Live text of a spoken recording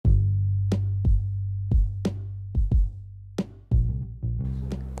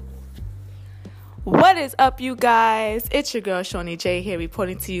What is up, you guys? It's your girl, Shawnee J, here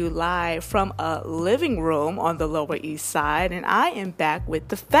reporting to you live from a living room on the Lower East Side, and I am back with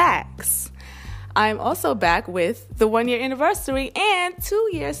the facts. I'm also back with the 1-year anniversary and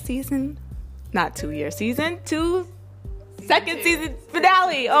 2-year season, second season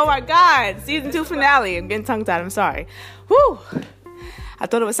finale. Oh my God, season 2 finale. I'm getting tongue-tied, I'm sorry. Whew. I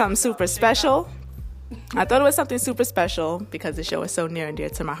thought it was something super special. Because the show is so near and dear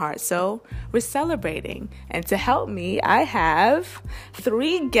to my heart. So we're celebrating. And to help me, I have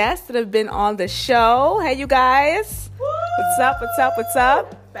 3 guests that have been on the show. Hey, you guys. Woo! What's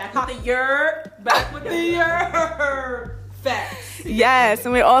up? Back with the year. Facts. Yes,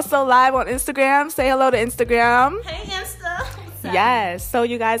 and we're also live on Instagram. Say hello to Instagram. Hey, Insta. Yes, so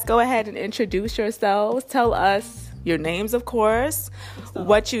you guys go ahead and introduce yourselves. Tell us your names, of course,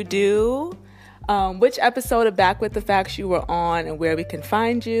 what you do, which episode of Back with the Facts you were on, and where we can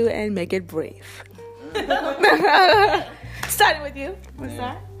find you, and make it brief. Starting with you. What's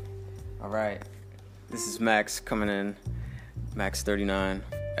that? All right. This is Max coming in. Max 39.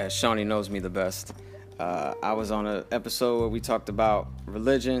 As Shawnee knows me the best. I was on an episode where we talked about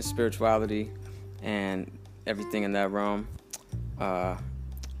religion, spirituality, and everything in that realm. I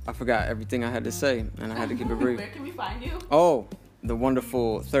forgot everything I had to say, and I had to keep it brief. Where can we find you? Oh, the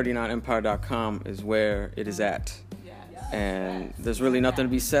wonderful 39empire.com is where it is at. Yes. And there's really nothing to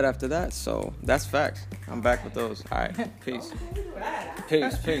be said after that, so that's facts. I'm back with those. All right, peace.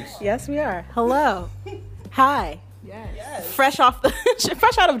 Peace. Yes, we are. Hello. Hi. Yes. Fresh out of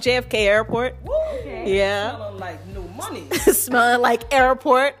JFK Airport. Woo. Okay. Yeah. Smelling like new money. Smelling like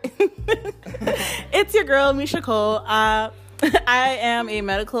airport. It's your girl, Misha Cole. I am a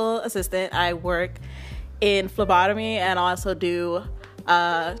medical assistant. I work in phlebotomy and also do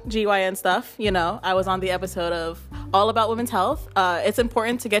GYN stuff. You know, I was on the episode of All About Women's Health. It's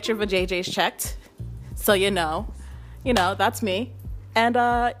important to get your vajayjays checked. So you know, that's me. And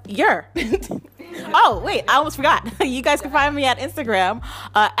you're. Oh, wait, I almost forgot. You guys can find me at Instagram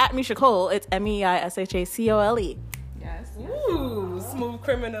at Misha Cole. It's MEISHACOLE. Yes. Ooh, smooth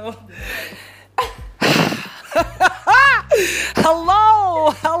criminal.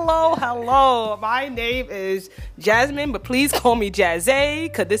 Hello. My name is Jasmine, but please call me Jazzy,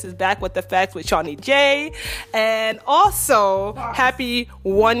 because this is Back with the Facts with Shawnee J. And also, happy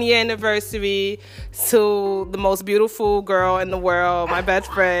 1-year anniversary to the most beautiful girl in the world, my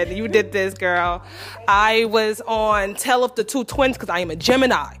best friend. You did this, girl. I was on Tale of the Two Twins because I am a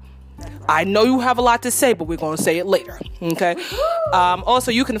Gemini. I know you have a lot to say, but we're going to say it later, okay?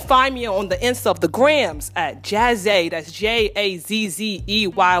 Also, you can find me on the Insta of the Grams at Jazzy. That's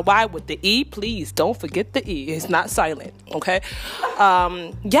JAZZEYY with the E. Please don't forget the E. It's not silent, okay?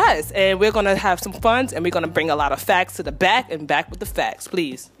 Yes, and we're going to have some fun, and we're going to bring a lot of facts to the back and back with the facts,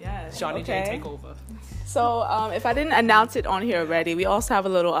 please. Yes. Shawnee okay. J, take over. So if I didn't announce it on here already, we also have a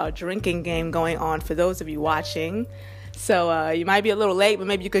little drinking game going on for those of you watching. So you might be a little late, but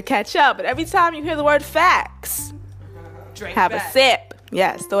maybe you could catch up. But every time you hear the word facts, have a sip.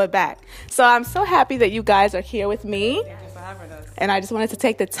 Yes, throw it back. So I'm so happy that you guys are here with me. Thank you for having us. And I just wanted to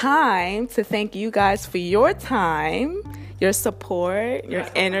take the time to thank you guys for your time, your support, your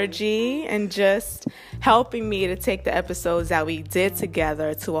energy, and just helping me to take the episodes that we did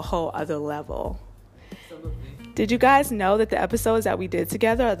together to a whole other level. Absolutely. Did you guys know that the episodes that we did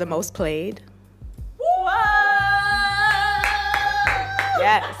together are the most played?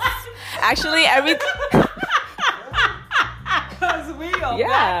 Yes. Actually, Because we are Yeah.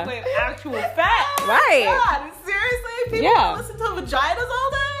 back with actual facts. Right. God, seriously? People Yeah. listen to vaginas all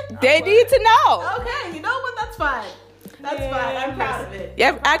day? They need to know. Okay, you know what? That's fine. That's fine. I'm proud of it.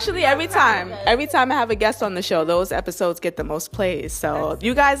 Yeah, actually, every time I have a guest on the show, those episodes get the most plays. So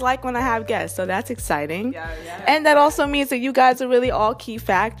you guys like when I have guests, so that's exciting. Yeah. And that also means that you guys are really all key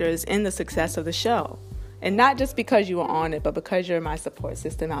factors in the success of the show. And not just because you were on it, but because you're my support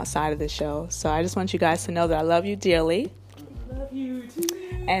system outside of the show. So I just want you guys to know that I love you dearly. Love you too.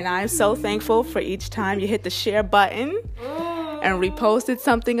 And I'm so thankful for each time you hit the share button and reposted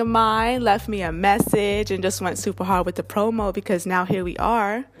something of mine, left me a message, and just went super hard with the promo, because now here we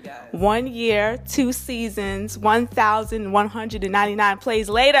are. Yes. 1 year, 2 seasons, 1,199 plays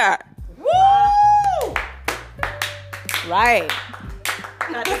later. Woo! Right.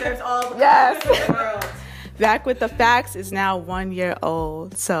 That deserves all the Yes. credit in the world. Back with the Facts is now 1 year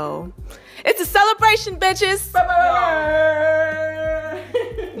old. So it's a celebration, bitches.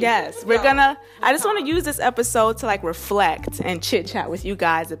 Yes, I just want to use this episode to reflect and chit chat with you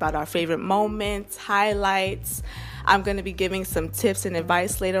guys about our favorite moments, highlights. I'm going to be giving some tips and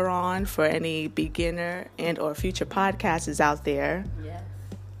advice later on for any beginner and or future podcasters out there. Yeah.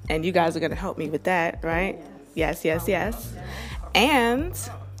 And you guys are going to help me with that, right? Yes. And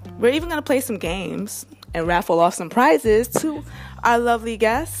we're even going to play some games and raffle off some prizes to our lovely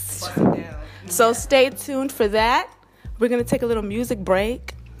guests. So stay tuned for that. We're going to take a little music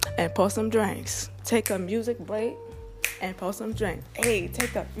break and pour some drinks. Take a music break and pour some drinks. Hey,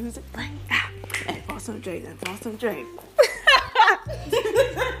 take a music break and pour some drinks and pour some drinks.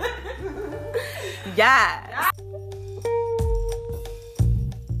 Yeah.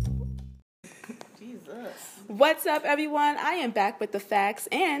 What's up, everyone? I am back with the facts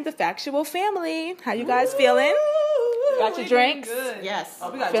and the factual family. How you guys feeling? Got your drinks? Good. Yes.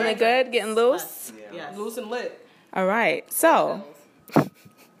 Oh, we got Feeling drinks. good? Getting loose? Yes. Loose and lit. All right. So,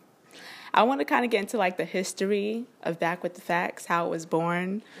 I want to kind of get into like the history of Back with the Facts, how it was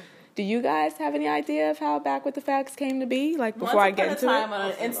born. Do you guys have any idea of how Back with the Facts came to be? Like before I get into Once it? upon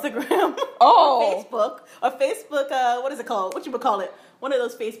a time on Instagram, Oh. or Facebook, what is it called? What you would call it? One of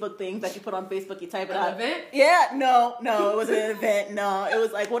those Facebook things that you put on Facebook, you type it out. event? Yeah, no, it wasn't an event. No, it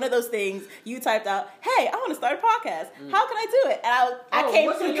was like one of those things you typed out, hey, I want to start a podcast. How can I do it? And I came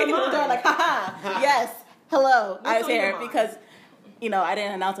what's through in your kicking the door mind? like, haha, yes, hello. I was on your here mind? because, I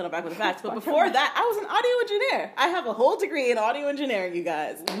didn't announce it on Back with the Facts. But before that, I was an audio engineer. I have a whole degree in audio engineering, you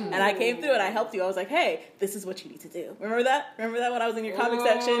guys. And I came through and I helped you. I was like, hey, this is what you need to do. Remember that? Remember that when I was in your comic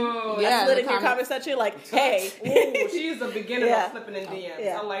section? Yeah, I slid the in your comic section like, hey. Ooh, she's a beginner Yeah. of flipping in DMs.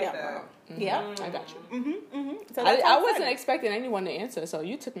 Yeah. I like Yeah. that. Yeah. I got you. So I that's how it wasn't started. expecting anyone to answer, so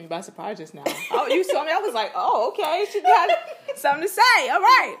you took me by surprise just now. Oh, you saw me. I was like, oh, okay. She got something to say. All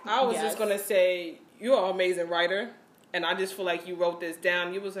right. I was Yes. just gonna say you are an amazing writer, and I just feel like you wrote this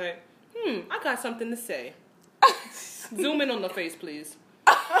down. You was like, I got something to say. Zoom in on the face, please.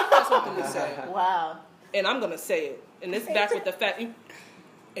 I got something to say, Wow. and I'm gonna say it. And this Back with the Facts,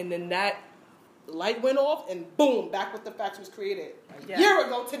 and then that light went off, and boom, Back with the Facts was created a year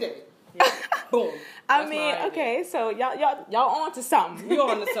ago today. Boom. I That's mean, my idea. okay, so y'all on to something. You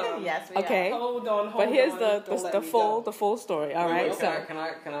on to something? Yes, we Okay. Hold on. But here's on. the Don't let me the full story. All right. Okay, So can I?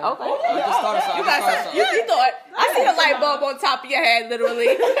 okay. I just started something. You thought I see a light bulb on top of your head, literally.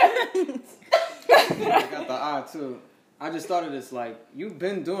 I got the eye too. I just started this like you've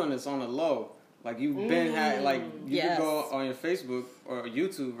been doing this on the low. Like you've been had like you Yes. could go on your Facebook or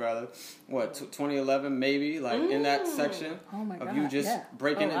YouTube rather. What 2011 maybe like in that section my of you God, just yeah.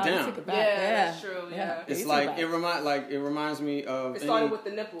 breaking it down. that's true. Yeah. It's like it reminds me of It started with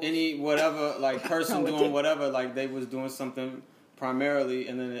the nipples. any whatever like person No, it doing didn't. whatever like they was doing something primarily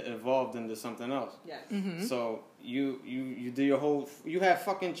and then it evolved into something else. Yes. So you do your whole you have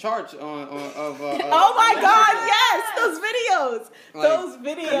fucking charts on of Oh my God! Yes, those videos. Like, Those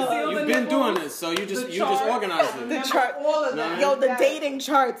videos. you've been doing this, so you just organize it. The chart. All of that. Yo, the dating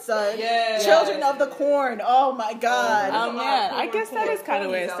charts. Yeah. Children of the Corn. Oh my God. Oh man, I guess that is kind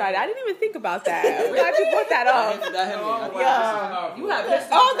of where it started. I didn't even think about that. I'm glad you brought that up. That hit me. I think Yeah. You have history.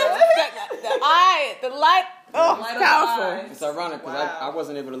 Oh, the eye, the light. Oh, Light it's of powerful. eyes. it's ironic because Wow. I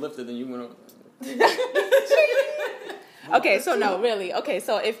wasn't able to lift it, and you went over. Okay, so no, really. Okay,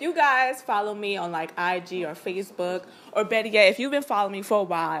 so if you guys follow me on like IG or Facebook, or better yet, if you've been following me for a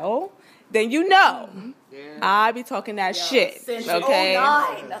while, then you know I be talking that shit. Since Okay,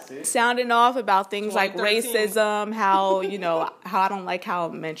 09. sounding off about things like 2013. racism, how how I don't like how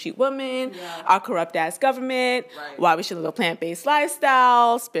men treat women, our corrupt ass government, Right. why we should live a plant based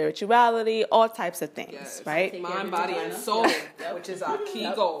lifestyle, spirituality, all types of things, Yes. right? Mind, body, and soul, which is our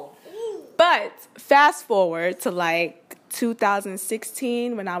key goal. But fast forward to like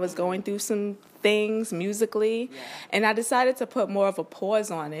 2016 when I was going through some things musically, and I decided to put more of a pause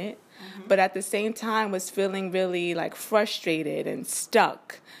on it, but at the same time was feeling really like frustrated and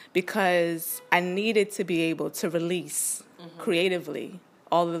stuck because I needed to be able to release creatively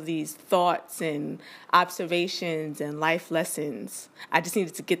all of these thoughts and observations and life lessons. I just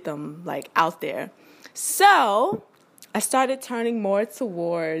needed to get them like out there. So I started turning more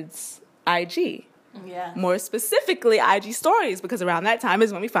towards IG. Yeah. More specifically, IG stories, because around that time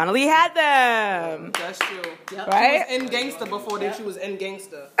is when we finally had them. That's true. Yep. Right? She was in gangster before then she was in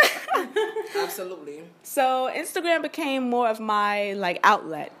gangster. Absolutely. So Instagram became more of my like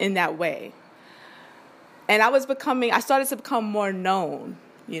outlet in that way. And I started to become more known,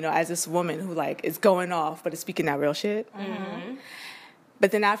 as this woman who like is going off but is speaking that real shit. Mm-hmm.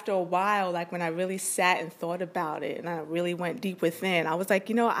 But then after a while, like when I really sat and thought about it and I really went deep within, I was like,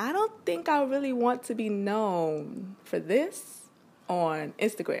 I don't think I really want to be known for this on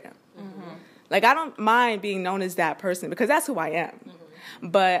Instagram. Mm-hmm. Like I don't mind being known as that person because that's who I am. Mm-hmm.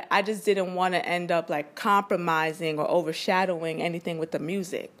 But I just didn't want to end up like compromising or overshadowing anything with the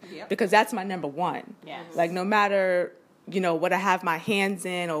music because that's my number one. Yes. Like no matter what I have my hands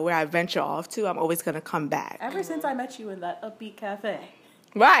in or where I venture off to, I'm always going to come back. Ever since I met you in that upbeat cafe.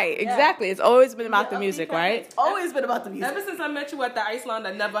 Right, exactly. It's always been about the music, Upbeat cafe. right? It's always been about the music. Ever since I met you at the Iceland,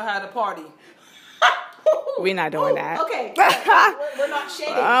 I never had a party. We're not doing that. Okay. We're not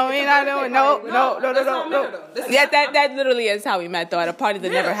shading. Oh, we're not doing no. That's how I met her, though. Yeah, that literally is how we met, though, at a party that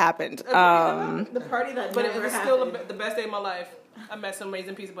never happened. The party that But never it was happened. still the best day of my life. I met some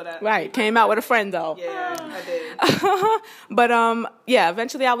amazing people that. Right, came out with a friend, though. Yeah, I did. But yeah,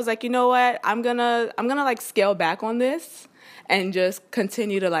 eventually I was like, you know what? I'm gonna like scale back on this and just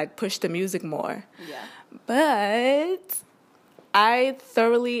continue to like push the music more. Yeah. But I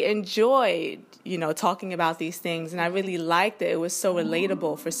thoroughly enjoyed, talking about these things, and I really liked it. It was so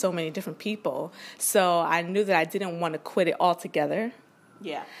relatable for so many different people. So I knew that I didn't want to quit it altogether.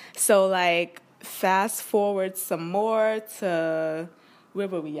 Yeah. So like fast forward some more to where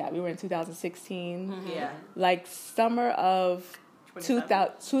were we at? We were in 2016. Yeah. Like summer of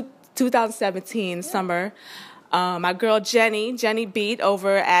 2017 summer. My girl Jenny Beat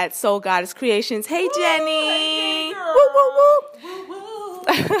over at Soul Goddess Creations. Hey Jenny! Woo woo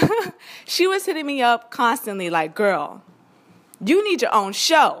woo! She was hitting me up constantly like, girl, you need your own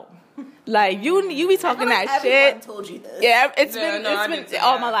show. Like you be talking that Everyone shit. told you this. Yeah, it's Yeah, been no, I didn't say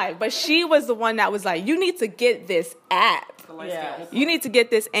all that. my life. But she was the one that was like, you need to get this app. Yeah. You need to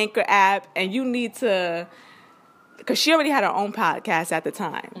get this Anchor app, and you need to, because she already had her own podcast at the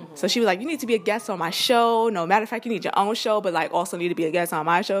time. So she was like, you need to be a guest on my show. No matter of fact, you need your own show, but like also need to be a guest on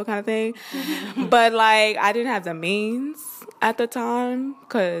my show kind of thing. But like, I didn't have the means at the time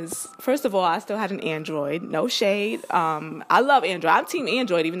because first of all, I still had an Android. No shade. I love Android. I'm team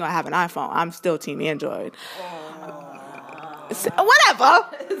Android, even though I have an iPhone. I'm still team Android. So, whatever.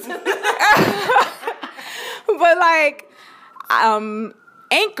 But like,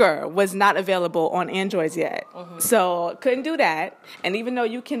 Anchor was not available on Androids yet. So couldn't do that. And even though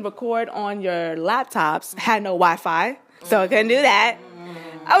you can record on your laptops, had no Wi-Fi. So I couldn't do that.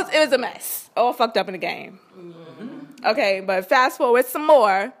 It was a mess. All fucked up in the game. Okay, but fast forward some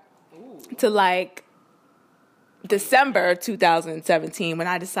more to like December 2017 when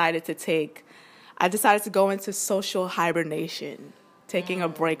I decided to go into social hibernation, taking a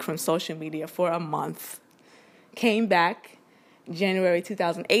break from social media for a month. Came back January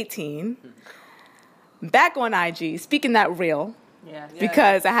 2018, back on IG, speaking that real, Yeah.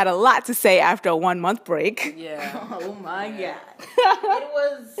 because I had a lot to say after a 1 month break. Yeah. Oh my god. It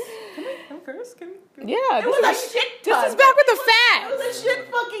was. Can we curse? Yeah, It was a shit ton. this is back with the It facts. was a shit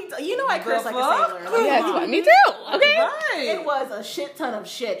fucking. You know I curse like fuck? a sailor. Yeah, Come on. me too. Okay. Right. It was a shit ton of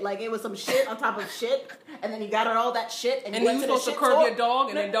shit. Like it was some shit on top of shit, and then you got all that shit, and you And then went you to the supposed to shit curb store. your dog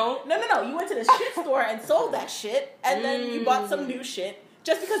and they don't? No. You went to the shit store and sold that shit, and then you bought some new shit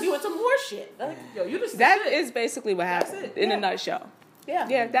just because you want some more shit. Like, Yo, you just That is basically what happened it. in a nutshell. yeah.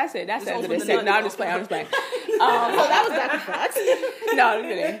 Yeah, that's it. That's the end of open this the shit. No, I'm nut. just playing. I'm just playing. So that was back and facts. No, I'm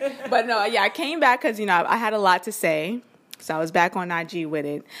kidding. But no, yeah, I came back because, I had a lot to say. So I was back on IG with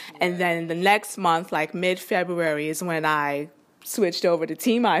it. And then the next month, like mid-February, is when I switched over to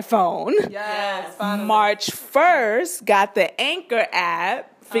Team iPhone. Yes, finally. March 1st, got the Anchor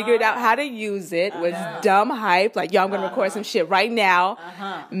app, figured out how to use it, was dumb hype, like, yo, I'm going to record some shit right now.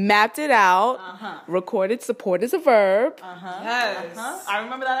 Mapped it out, recorded Support is a Verb. Yes. I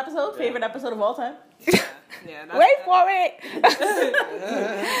remember that episode. Favorite episode of all time. Yeah, that's Wait for it.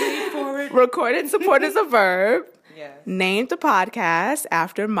 Recorded Support is a Verb. Yes. Named the podcast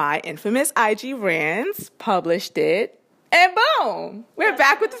after my infamous IG rants, published it, and boom, we're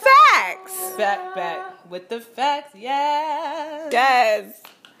back with the facts. Back with the facts. Yes. Yes.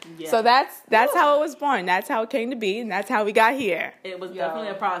 Yeah. So that's how it was born. That's how it came to be, and that's how we got here. It was definitely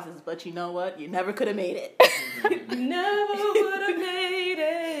a process, but you know what? You never could have made it. Never would have made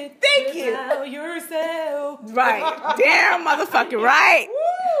it. Thank you. Without yourself. Right. Damn, motherfucking right.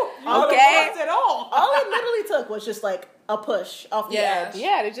 All Okay. at all. All it literally took was just like a push off the Yeah. edge.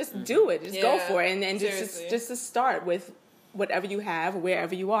 Yeah, to just do it. Just go Yeah. for it. And Seriously. just to start with whatever you have,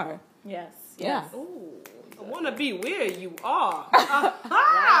 wherever you are. Yes. Yeah. I want to be where you are.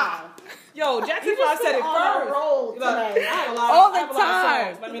 Wow. Yo, Jackson You just 5 said it been on a first. roll Look, today. I have a lot All I the have a lot of time.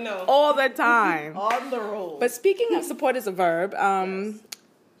 songs. Let me know. All the time. On the roll. But speaking of support as a verb,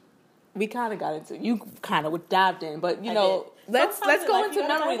 we kind of got into, you kind of dived in, but I let's Sometimes let's in go life into you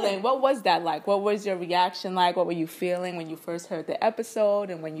gotta memory dive in. lane. What was that like? What was your reaction like? What were you feeling when you first heard the episode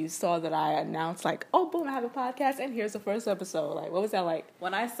and when you saw that I announced like, oh boom, I have a podcast and here's the first episode? Like, what was that like?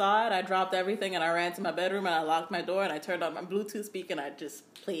 when I saw it, I dropped everything and I ran to my bedroom and I locked my door and I turned on my Bluetooth speaker and I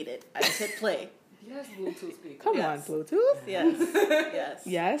just played it. I just hit play. Yes, Bluetooth speaker. Come Yes. on, Bluetooth. Yes. Yes.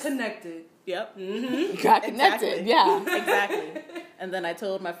 Yes. Connected. Yep. Got connected. Exactly. Yeah. Exactly. And then I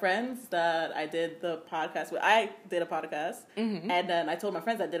told my friends that I did the podcast. I did a podcast, and then I told my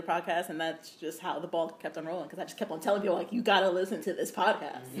friends I did a podcast, and that's just how the ball kept on rolling. Because I just kept on telling people, like, you gotta listen to this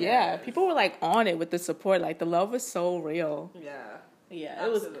podcast. Yeah. People were like on it with the support. Like the love was so real. Yeah. Yeah,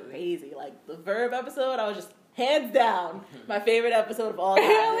 it was Absolutely. crazy. Like the Verb episode, I was just hands down my favorite episode of all time.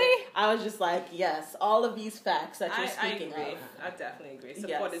 Really? I was just like, yes, all of these facts that you're I speaking agree. of. I definitely agree.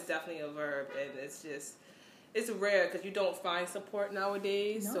 Support Yes. is definitely a verb, and it's rare because you don't find support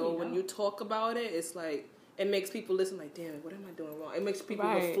nowadays. No, so you when don't. you talk about it, it's like it makes people listen. Like, damn it, what am I doing wrong? It makes people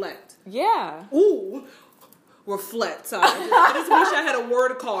Right. reflect. Yeah. Ooh, reflect. Sorry, I just wish I had a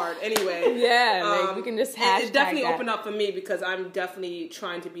word card. Anyway, Yeah. Like we can just hashtag it definitely that. opened up for me because I'm definitely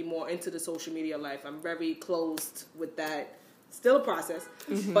trying to be more into the social media life. I'm very closed with that. Still a process,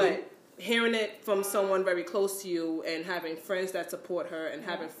 but hearing it from someone very close to you and having friends that support her and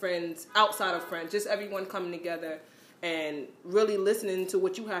having friends outside of friends, just everyone coming together and really listening to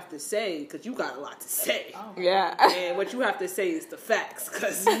what you have to say because you got a lot to say. Yeah. And what you have to say is the facts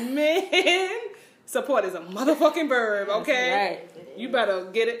because, man, support is a motherfucking verb, okay? Right. You better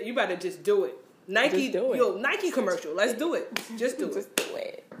get it. You better just do it. Nike, Just do it. yo, Nike commercial. Let's do it. Just do it. Just do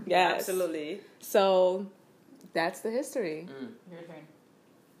it. Yes. Absolutely. So that's the history. Your turn.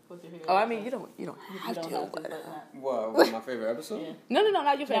 What's your favorite Oh, I mean, episode? you don't You have don't to. have to, but, but not. What my favorite episode? Yeah. no,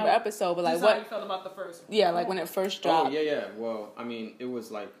 not your favorite No. episode, but like Just how you what? felt about the first one. Yeah, like when it first Oh dropped. yeah. Well, I mean, it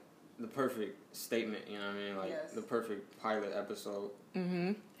was like the perfect statement. You know what I mean? Like Yes. the perfect pilot episode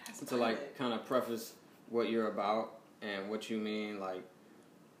Mm-hmm. to like kind of preface what you're about and what you mean. Like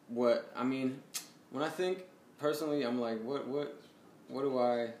what I mean when I think personally, I'm like, what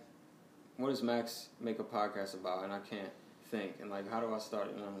does Max make a podcast about? And I can't think. And like, how do I start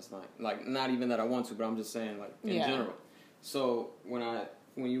it? You know, it's like not even that I want to, but I'm just saying like in Yeah. general. So when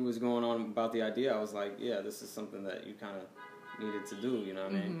you was going on about the idea, I was like, yeah, this is something that you kind of needed to do. You know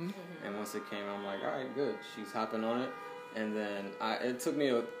what I mean? And once it came, I'm like, all right, good. She's hopping on it. And then it took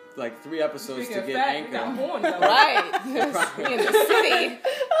me like 3 episodes Speaking to of get fact, we got Anchor. horns out Right. We in the city.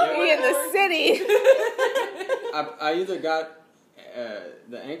 We in the city. I either got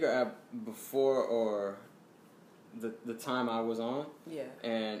the Anchor app before or the time I was on, Yeah.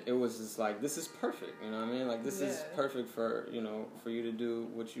 and it was just like, this is perfect. You know what I mean? Like this is Yeah. perfect for for you to do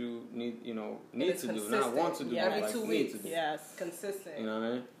what you need it's to do, not consistent. want to do, Yeah, but every like 2 need weeks. to do. Yes. Consistent. You know what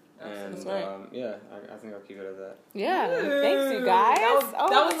I mean? Absolutely. And yeah, I think I'll keep it at that. Yeah. Thanks, you guys. That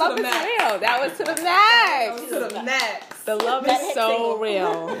was to love the is max. real. That was to the That was max. to the max. The love is so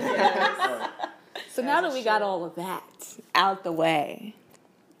real. Yes. So now that we got all of that out the way,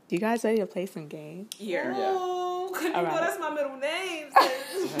 you guys ready to play some games? Yeah. Yeah. Ooh, you All know right. that's my middle name.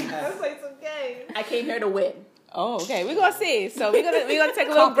 sis. Let's play some games. I came here to win. Oh, okay. We're gonna see. So we're gonna take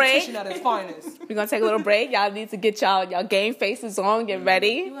a little break. Competition at its finest. We're gonna take a little break. Y'all need to get y'all game faces on, get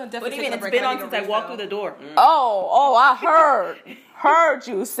ready. What do you mean? It's been on since I walked through the door. Oh, I heard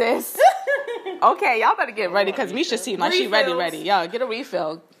you, sis. Okay, y'all better get ready because Misha seemed like she Refills. ready. Y'all get a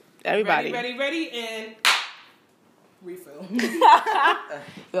refill. Everybody. Ready, and refill.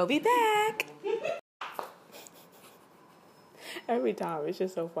 We'll be back. Every time. It's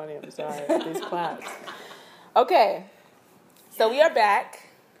just so funny. I'm sorry. These claps. Okay. So we are back.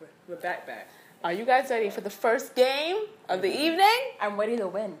 We're back. Are you guys ready for the first game of the evening? I'm ready to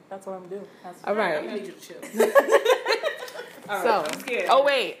win. That's what I'm doing. That's All I right. need you to chill. So, I'm scared. oh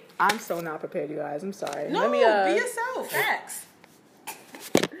wait. I'm so not prepared, you guys. I'm sorry. No, Let me, be yourself. Facts.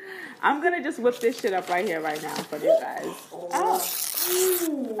 I'm gonna just whip this shit up right here, right now for you guys.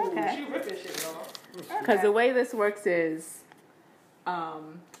 Ooh, Okay. she ripping shit off. Because the way this works is,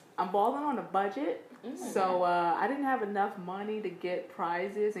 I'm balling on a budget, so I didn't have enough money to get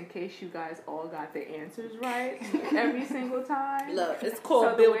prizes in case you guys all got the answers right every single time. Look, it's So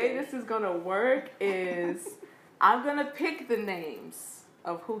called the way building. this is gonna work is, I'm gonna pick the names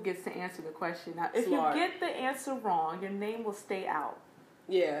of who gets to answer the question. Now, if Smart. you get the answer wrong, your name will stay out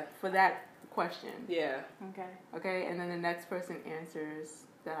Yeah, for that question. yeah. Okay, and then the next person answers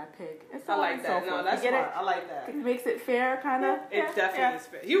that I pick. And so I on like and that. so No, forth. that's You get smart. I like that. it? It makes it fair, kind of. It definitely is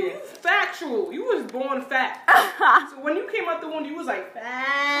fact. You factual. You was born fact. So when you came out the womb, you was like fact.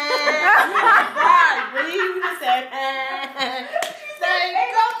 Right? Really? You just said fact. Say,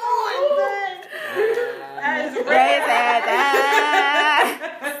 come on, man. That is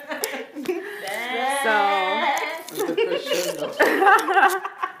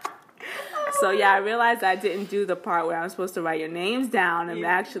So, So yeah, I realized I didn't do the part where I'm supposed to write your names down and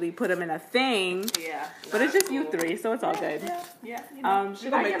actually put them in a thing. Yeah. But it's just you three, so it's all good. Yeah.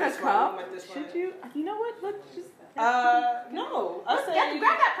 Should I get a cup? Should you? You know what? Let's just. No. I'll say Yeah,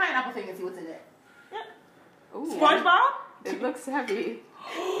 grab that pineapple thing and see what's in it. Ooh, SpongeBob? it looks heavy.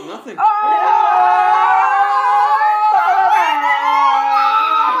 Nothing.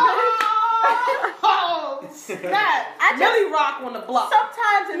 Matt, I just Really rock on the block.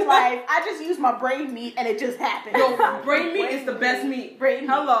 sometimes in life I just use my brain meat and it just happens. Yo, brain meat is the best meat. Brain meat.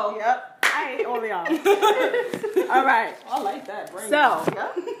 Hello. Yep. I hate all y'all. All right. I like that. Brain So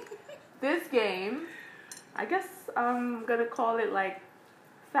Yep. this game, I guess I'm gonna call it like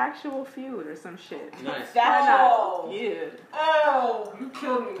Factual Feud or some shit. Nice. Why not? Oh. Yeah. Oh, you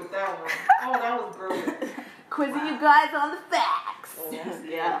killed me with that one. Oh, that was brilliant. Quizzing you guys on the facts.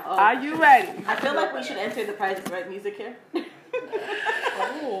 Yeah. Are you ready? I feel like we should enter the Price is Right music here.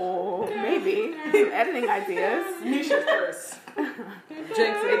 Oh, maybe. Some editing ideas. Misha first.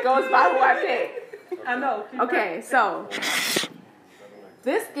 Jinx, it goes by who I pick. I know. Okay, so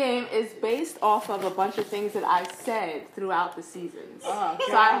this game is based off of a bunch of things that I said throughout the seasons. So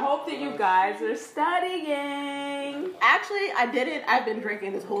I hope that you guys are studying. Actually, I didn't. I've been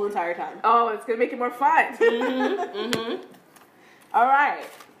drinking this whole entire time. Oh, it's gonna make it more fun. All right.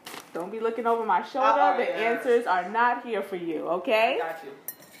 Don't be looking over my shoulder. The answers are not here for you, okay? Got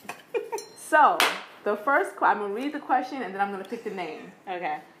you. So, the first, I'm going to read the question and then I'm going to pick the name.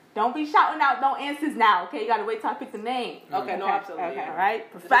 Okay. Don't be shouting out no answers now, okay? You got to wait till I pick the name. Okay, no, absolutely. Okay, all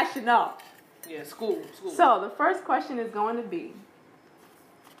right? Professional. Yeah, school. So, the first question is going to be,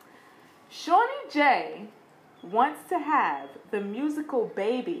 Shawnee J wants to have the musical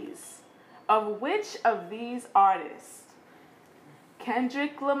babies of which of these artists?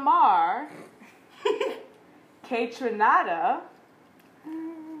 Kendrick Lamar, Kate Renata,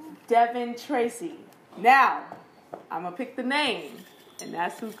 Devin Tracy. Now, I'm going to pick the name, and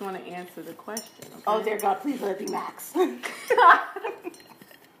that's who's going to answer the question. Okay? Oh dear God, please let it be Max.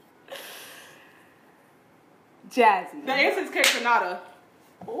 Jazzy. The answer is Kate Renata.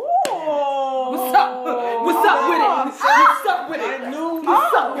 Oh. What's up? What's up with it? What's up with it? I knew.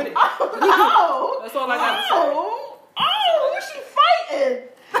 What's up with it? Oh. That's all I got to say. Oh, who's she fighting?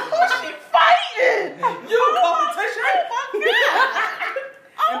 Who's she fighting? You competition?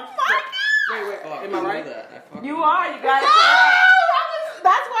 Oh my God. Wait. Fuck, Am I right? You are. You got it.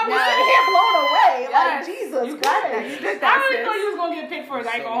 That's why we're Yeah. sitting here blown away. Yes. Like, Jesus You got that. Christ. You did I that, already sis. thought you was going to get picked first.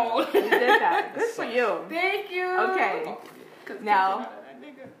 I ain't going to hold. You did that. Good for you. Thank you. Okay. Now,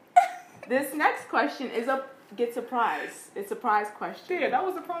 this next question gets a prize. It's a prize question. Yeah, that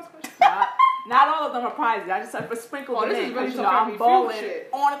was a prize question. Not all of them are prizes. I just have to sprinkle Oh, them this in is really because some I'm Happy Few bowling shit.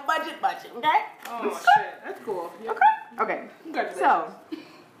 on a budget, okay? Oh, shit. That's cool. Yeah. Okay. Congratulations. So,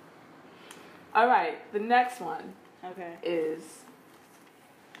 all right. The next one Okay. is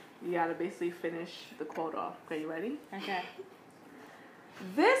you gotta basically finish the quote off. Okay, you ready? Okay.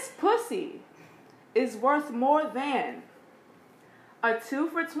 This pussy is worth more than a 2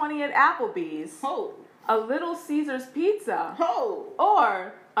 for $20 at Applebee's, Oh. a Little Caesars pizza, Oh.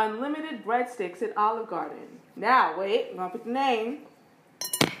 or unlimited breadsticks at Olive Garden. Now, wait, I'm gonna pick the name.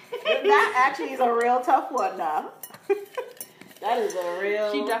 That actually is a real tough one now. That is a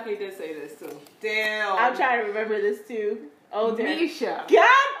real. She definitely did say this, too. Damn. I'm trying to remember this too. Oh, dear. Misha. God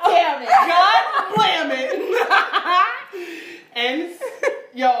damn it. God damn it. And,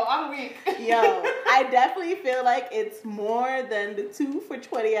 yo, I'm weak. Yo, I definitely feel like it's more than the 2 for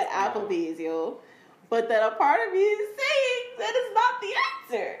 $20 at Applebee's, yo. But then a part of me is saying that is not the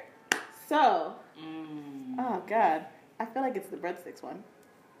answer. So, oh God, I feel like it's the breadsticks one.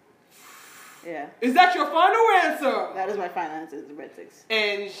 Yeah, Is that your final answer? that is my final answer, is the breadsticks.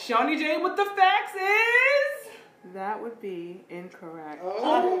 And Shawnee J with the facts is... That would be incorrect.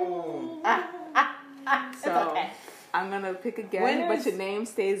 Oh. It's So okay. I'm gonna pick again, Winners- but your name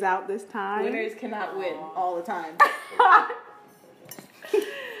stays out this time. Winners cannot win all the time.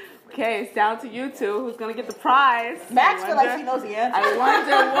 Okay, it's down to you two. Who's gonna get the prize? Max I feels wonder- like she knows the answer. I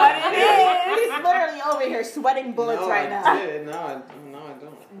wonder what it is. He's literally over here sweating bullets No, right I now. did. No, I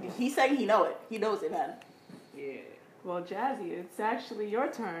don't. He's saying he know it. He knows it, man. Yeah. Well, Jazzy, it's actually your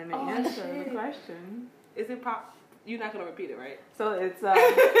turn to Oh, answer shit. the question. Is it pop? You're not going to repeat it, right? So it's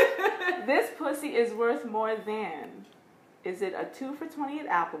this pussy is worth more than. Is it a 2 for $20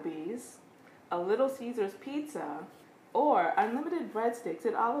 at Applebee's, a Little Caesars pizza, or unlimited breadsticks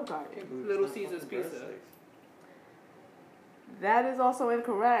at Olive Garden? Little Caesars pizza. That is also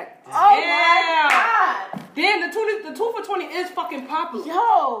incorrect. Oh Yeah. my God! Damn, the 2 for $20 is fucking popular.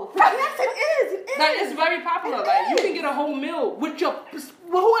 Yo! Yes, it is! It is! Like, it's very popular. Like, you can get a whole meal with your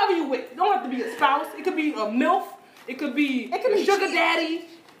whoever you with. Don't have to be spouse. It could be a MILF. It could be a sugar daddy.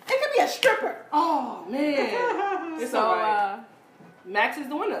 It could be a stripper. Oh man. It's So, alright. Max is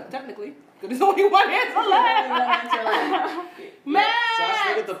the winner, technically. Because there's only one answer left. Max! So I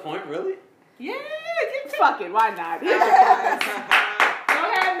still get the point, really? Yeah, fuck it, why not? Go ahead,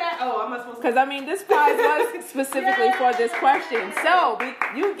 Max. Oh, am I supposed to? Because I mean, this prize was specifically for this question. So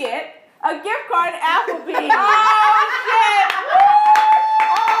you get a gift card at Applebee's.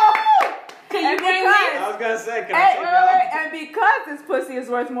 Can you And bring because- me? I was gonna say, can I Hey, take wait, that? wait, and because this pussy is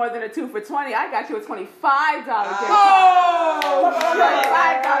worth more than a 2 for $20, I got you a $25 gift card. Oh!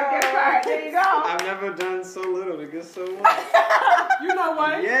 $25 gift card. There you go. I've never done so little to get so much. You know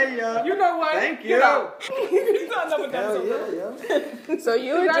what? Yeah. You know what? Thank You you. know. You know I've never done Hell so little. yeah. So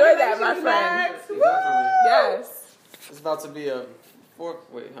you enjoy that, my friend. Max. Definitely. Yes. It's about to be a fourth.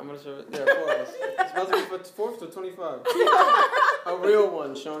 Wait, how much are it? Yeah, 4 of us. It's about to be for 4th to 25. A real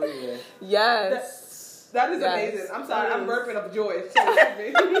one, Shawnee. Yeah. Yes. That is Yes. amazing. I'm sorry, That I'm is. burping up joy. So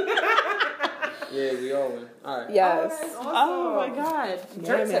Yeah, we all win. All right. Yes. Oh my god.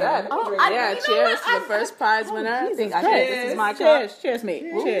 Cheers to that. Oh, Yeah, cheers to the first prize winner. I think this is my cup. Cheers, cheers, mate.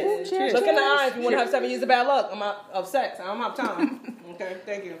 Cheers, cheers. look in the eye if you want to have 7 years of bad luck. I'm out of sex. I don't have time. Okay,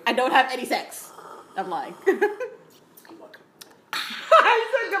 thank you. I don't have any sex. I'm lying. I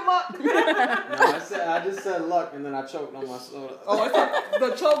said good luck. No, I just said luck, and then I choked on my soda. Oh, I thought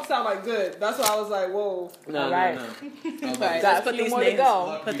the choke sound like good. That's why I was like, whoa. No, Right. no. Right, Got let's a put few these more to names.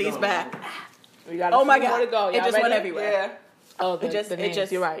 go. Put these back. We got a Oh my few more god. to go. It Y'all just ready? went everywhere. Yeah. Oh, the just- names. it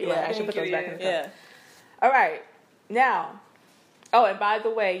just- You're right. You're right. I yeah. should put those back in the cup. Yeah. All right. Now, oh, and by the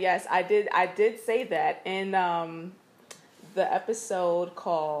way, yes, I did say that in the episode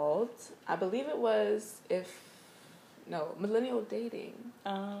called, I believe it was millennial dating.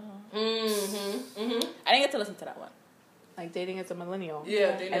 I didn't get to listen to that one. Like dating as a millennial.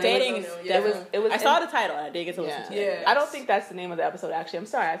 Yeah, And Dating it is was, definitely. it was I saw the title. I didn't get to listen to it. Yeah. I don't think that's the name of the episode, actually. I'm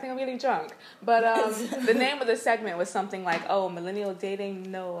sorry. I think I'm getting drunk. But the name of the segment was something like, oh, millennial dating?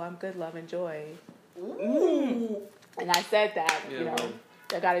 No, I'm good, love, and joy. Ooh. And I said that, you know,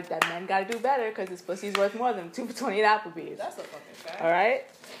 that men got to do better because this pussy's worth more than 2 for $20 at Applebee's. That's a fucking fact. All right?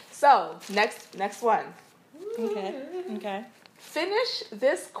 So, next one. Okay. Finish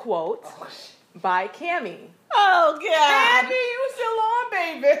this quote by Cammie. Oh god. Abby, you still on,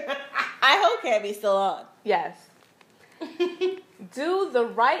 baby? I hope Cammie's still on. Yes. Do the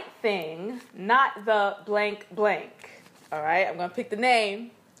right thing, not the blank blank. All right? I'm going to pick the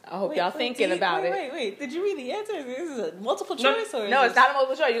name. I hope y'all thinking about it. Wait. Did you read the answer? This is a multiple choice or No, it's not a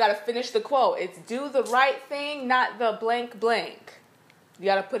multiple choice. You got to finish the quote. It's do the right thing, not the blank blank. You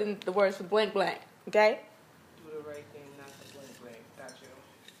got to put in the words for blank blank. Okay? Do the right thing, not the blank blank. Got you.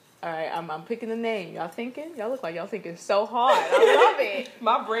 All right, I'm picking the name. Y'all thinking? Y'all look like y'all thinking so hard. I love it.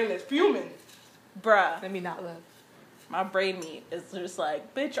 My brain is fuming. Bruh. Let me not look. My brain meat is just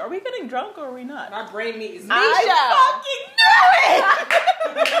like, bitch, are we getting drunk or are we not? My brain meat is I fucking knew it!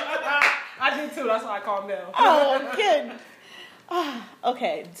 I did too. That's why I calmed down. Oh, I'm kidding.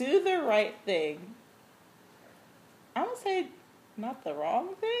 Okay, do the right thing. I would say not the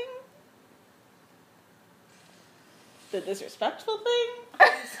wrong thing. The disrespectful thing.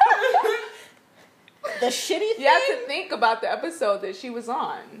 The shitty thing. You have to think about the episode that she was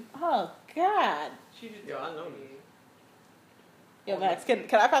on. Oh God. Yo, I know me. Yo, Max, can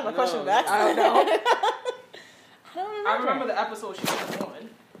I pass my question back? I don't know. I don't I remember the episode she was on.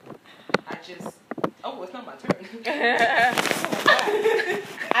 Oh, it's not my turn.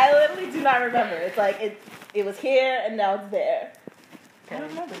 I literally do not remember. It's like it was here and now it's there. I don't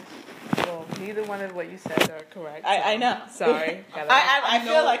remember. Well, neither one of what you said are correct. I know. Sorry. I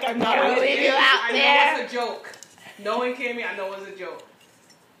feel like I'm not I'll really. leave you out I there. know it's a joke. Knowing Cammy, I know it's a joke.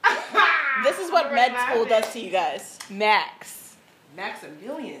 This is what med school does to you guys. Max.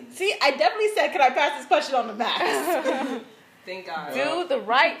 Maximilians. See, I definitely said, can I pass this question on to Max? Thank God. Do the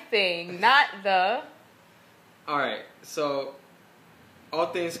right thing, not the. All right, so all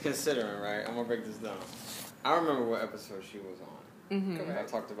things considering, right? I'm gonna break this down. I remember what episode she was on. Mm-hmm. I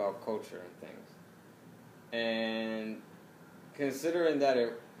talked about culture and things, and considering that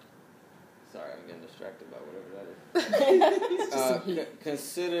sorry, I'm getting distracted by whatever that is.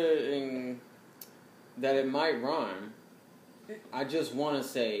 Considering that it might rhyme, I just want to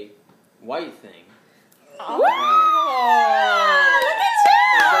say white thing. Look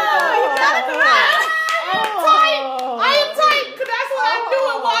at you! I am tight, because that's what I knew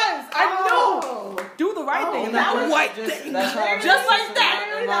it was. I knew. Do the right thing, not the white thing. That's how Just like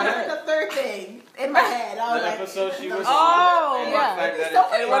that. in my head. The third thing. in my head. I was The like, episode she was Oh, on, and yeah. the fact that So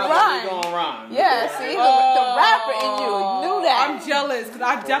it's it would probably rhyme. gonna rhyme. Yeah, see, the rapper in you knew that. I'm jealous because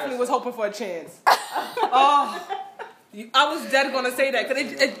I definitely was hoping for a chance. I was dead gonna say that because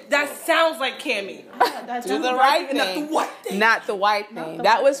that sounds like Cammy. Do the right thing. Not the white thing. Not the white thing.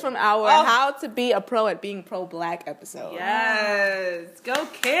 That was from our How to Be a Pro at Being Pro-Black episode. Yes, go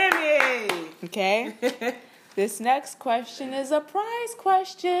Cammy. Okay? This next question is a prize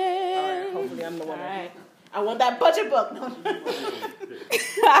question. hopefully I'm the winner. All right. I want that budget book.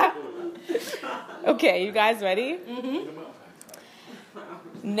 Okay, you guys ready? Mm-hmm.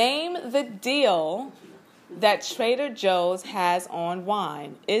 Name the deal that Trader Joe's has on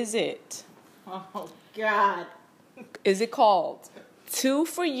wine. Is it God. called 2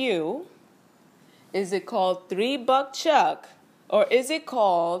 for You? Is it called $3 Chuck? Or is it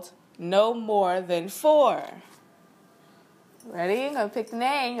called No More Than 4? Ready? I'm gonna pick the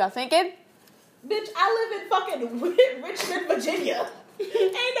name. Y'all thinking? Bitch, I live in fucking Richmond, Virginia. Ain't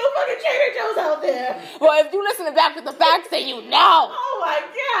no fucking Trader Joe's out there. Well, if you listen to Back with the Facts, then you know. Oh my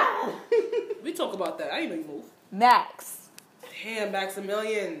God. We talk about that. I didn't know you move. Max. Damn,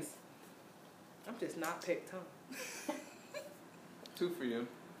 Maximilians. I'm just not picked, huh? 2 for You.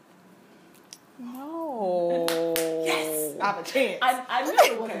 No. Yes, I have a chance. I knew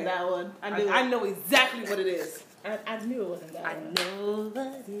it wasn't that one. I know exactly what it is. I knew it wasn't that one.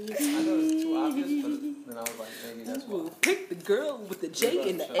 Nobody. I know it's too obvious, but then I was like, maybe that's why. Pick the girl with the J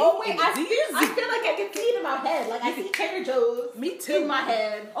and the A. Oh wait, and the I Z. feel like I can see it in my head. Like I see Trader Joe's. Me too. In my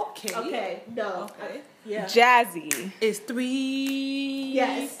head. Okay. Okay. No. Okay. Yeah. Jazzy. It's 3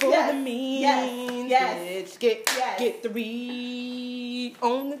 Yes, for yes, the mean. yes, Bitch. yes. Get 3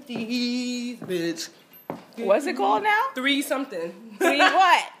 on the D's, bitch. What's it called now? 3 something. 3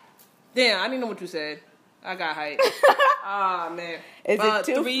 what? Damn, I didn't know what you said. I got hype. Ah man. Is it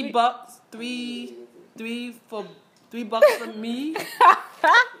 2 $3? $3 for $3 for me.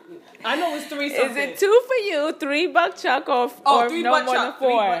 I know it's 3 something. Is it 2 for You, $3 Chuck, or $3 no more Chuck, than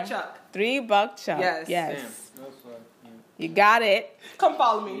 4? $3 Chuck. $3 Chuck. Yes. Yes. Damn. That was fun. Yeah. You got it. Come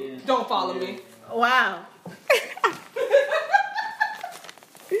follow me. Don't follow me. Wow.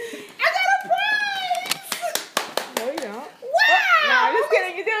 No, you don't. Wow. No, I'm just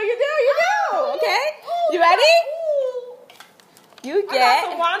kidding. You do. Okay. You ready? You I got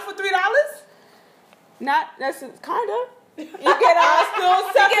some get wine for $3. not that's kind of. You get Still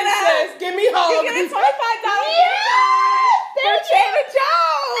second says, give me You home. get a $25 for Trader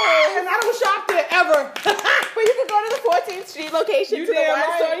Joe's. And I don't shop there ever. But you can go to the 14th Street location You to the damn wine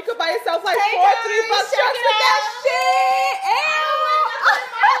right. store. You can buy yourself like Hey, 4 guys, $3 check Chucks it with that out. shit.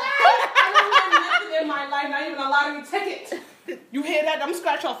 I don't win nothing in my life, not even a lottery ticket. You hear that? Them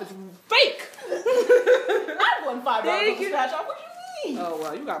scratch off is fake. I won $5 Thank on you. scratch off. What do you mean? Oh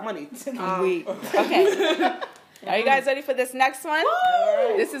well, you got money. Weak. Okay. Are you guys ready for this next one?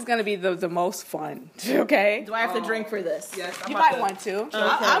 This is gonna be the most fun. Okay. Do I have to drink for this? Yes, I'm You about might to- want to.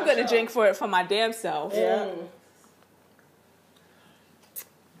 I'm gonna drink for it for my damn self. Yeah.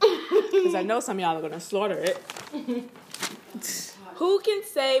 Because I know some of y'all are gonna slaughter it. Who can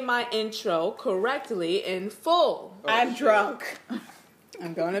say my intro correctly in full? I'm drunk.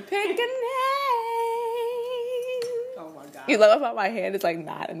 I'm gonna pick a name. Oh my god. You love how my hand is like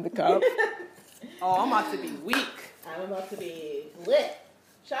not in the cup. Oh, I'm about to be weak. I'm about to be lit.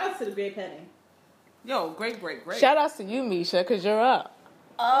 Shout out to the Great Penny. Yo, great. Shout outs to you, Misha, because you're up.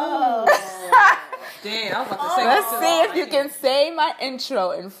 Oh. Damn, I was about to say. Let's that too. see if you can say my intro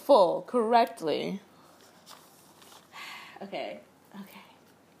in full correctly. Okay.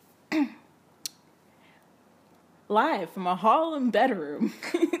 Live from a Harlem bedroom.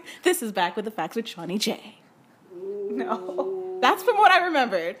 This is Back with the Facts with Shawnee J. No. That's from what I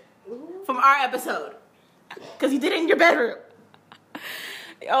remembered from our episode. Because you did it in your bedroom.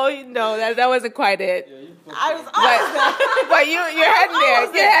 Oh, no, that wasn't quite it. I was But you're heading there.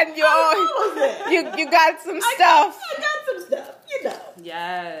 You're heading. You got some stuff. I got some stuff, you know.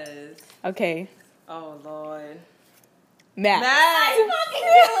 Yes. Okay, Oh lord. Matt. I fucking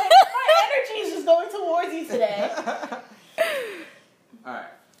feel it. My energy is just going towards you today. All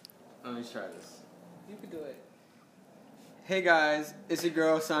right. Let me try this. You can do it. Hey guys, it's your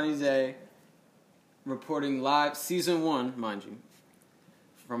girl Sonny J, reporting live, season 1, mind you,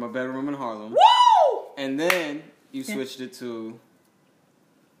 from a bedroom in Harlem. Woo! And then you switched it to.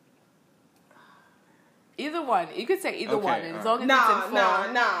 Either one. You could say either Okay, one, as alright. long as it's in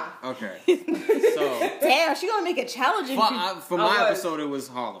full. Nah. Okay. So Damn, she gonna make it challenging. for my was. episode, it was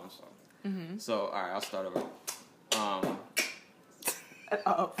Harlem. So, so all right, I'll start over.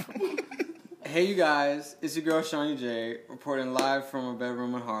 Hey you guys, it's your girl Shawnee J, reporting live from a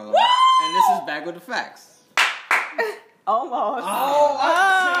bedroom in Harlem. And this is Back with the Facts. Almost.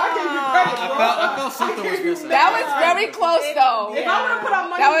 I gave you credit, bro. I felt something was missing. That was very close, though. If I would have put out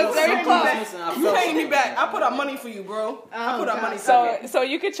money, That was very close. You paying me back. I put out money for you, bro. I put out money for you. So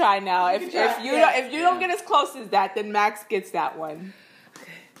you could try now. If you don't get as close as that, then Max gets that one.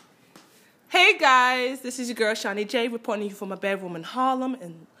 Hey guys, this is your girl Shawnee J reporting to you from my bedroom in Harlem,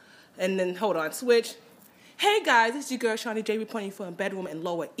 and then hold on, switch. Hey guys, this is your girl Shawnee J reporting to you from a bedroom in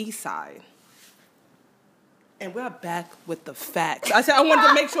Lower East Side. And we're back with the facts. I said I wanted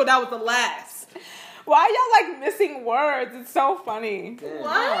to make sure that was the last. Why y'all like missing words? It's so funny. Damn.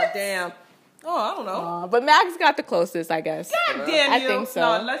 Oh damn. Oh, I don't know. But Max got the closest, I guess. God damn I you. think so.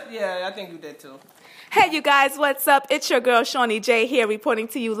 No, yeah, I think you did too. Hey, you guys, what's up? It's your girl, Shawnee J, here reporting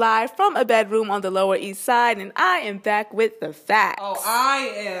to you live from a bedroom on the Lower East Side, and I am back with the facts. Oh,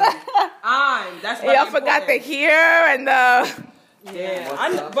 that's what Y'all forgot the here and the...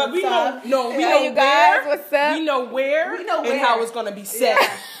 Yeah, but we know, Hey, you guys, what's up? We know where and how it's gonna be said.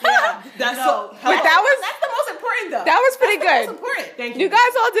 Yeah. That's No. But that's the most important, though. that was pretty That's good. important. Thank You guys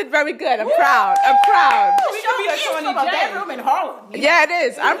all did very good. I'm proud. I'm proud. We could be a Show is Shawnee from a J. bedroom in Harlem. Yeah, it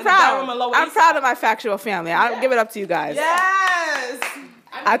is. I'm the proud. bedroom on Lower I'm East proud Side. of my factual family. I'll give it up to you guys. Yes.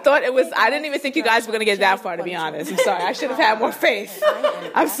 I thought it was. I didn't even think you guys were gonna get that far. To be honest, I'm sorry. I should have had more faith.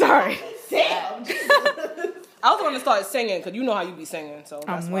 I'm sorry. Damn. I was gonna start singing because you know how you be singing. So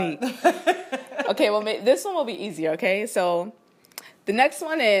that's I'm why. weak. Okay, well, this one will be easier. Okay, so the next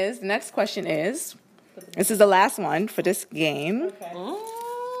question is. This is the last one for this game, Okay.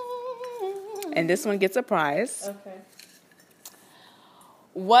 and this one gets a prize. Okay.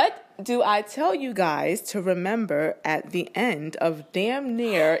 What do I tell you guys to remember at the end of damn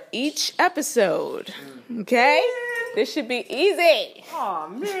near each episode? Okay? This should be easy. Oh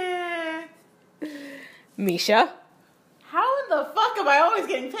man. Misha, How in the fuck am I always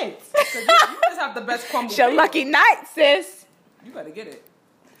getting picked? You just have the best crumble. it's your cake. lucky night, sis. You better get it.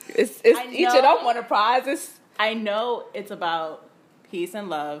 It's I each of know. them want a prize. It's, I know it's about peace and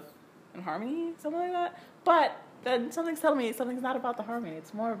love and harmony, something like that. But then something's telling me something's not about the harmony.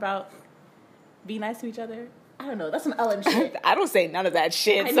 It's more about be nice to each other. I don't know. That's some Ellen shit. I don't say none of that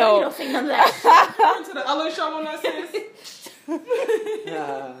shit. I know so you don't say none of that Going to the Ellen show on us, sis. shit.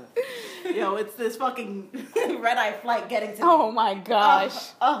 Yo, it's this fucking Red eye flight getting to me. oh my gosh.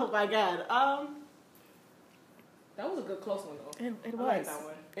 Oh my god. That was a good close one though. It I like was. that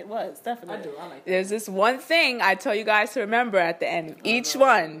one. It was definitely. I do. I like that. There's this one thing I tell you guys to remember at the end of each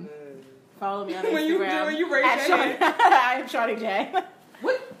one. Follow me on When you Instagram. raise At your Shawnee- hand. I am Shawnee J.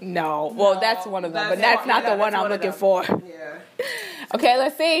 What? No, well, that's one of them, but that's that's not the one- one that's I'm one of looking them. for. Yeah. Okay,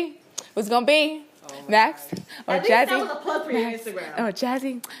 let's see. What's gonna be? Max? Or At least that Jazzy? was a plug for your Max. Instagram. Oh,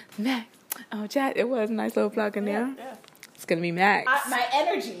 Jazzy? Max. Oh, Jazz. It was a nice little plug in there. Yeah. It's gonna be Max. My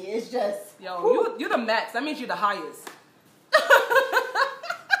energy is just. Yo, you're the max. That means you're the highest.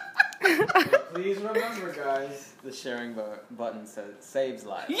 Please remember, guys, the sharing button saves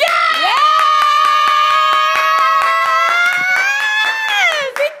lives. Yes!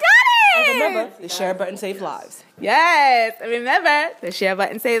 We got it! Remember, the share button saves lives. Yes, and remember, the share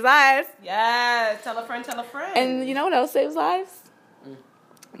button saves lives. Yes. Tell a friend. Tell a friend. And you know what else saves lives?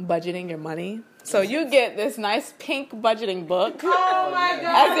 Budgeting your money. So you get this nice pink budgeting book oh my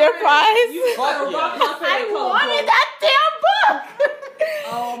god. as your prize. You better rock my I favorite color wanted blue. that damn book.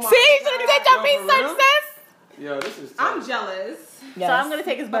 Oh my See, you should have did your Yo, for research, real? sis. Yo, this is tough. I'm jealous. So I'm gonna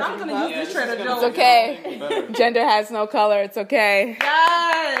take his But budget. I'm gonna use Yeah, this this Trader is gonna Joe's. It's okay. Better. Gender has no color. It's okay.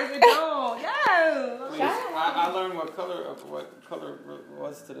 Yes, it don't. Yes. Please, I learned what color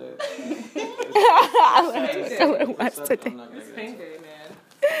was today. I learned what color it was today. I'm not gonna It's get pink into day, it. man.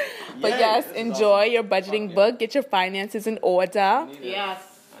 But Yay, yes, this is enjoy awesome. your budgeting Fuck book. Get your finances in order. I need it. Yes.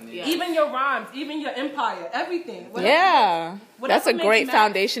 I need Yeah. it. Even your rhymes, even your empire, everything. Whatever- Yeah, whatever that's a makes great Max-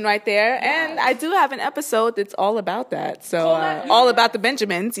 foundation right there. And I do have an episode that's all about that. So Call that- all about the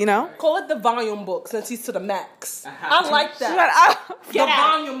Benjamins, you know. Call it the volume book since he's to the max. I like But that. I, The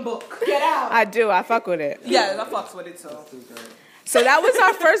volume book. Get out. I do. I fuck with it. Yeah, I fucks with it too. So that was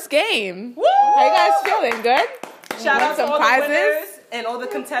our first game. How you guys feeling? Good? Shout Want out to some all prizes? the winners and all the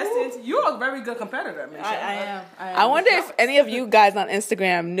contestants. You're a very good competitor, man. I am. I wonder if any of you guys on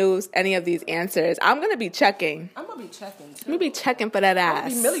Instagram knew any of these answers. I'm gonna be checking. I'm gonna be checking too. I'm gonna be checking for that I'm gonna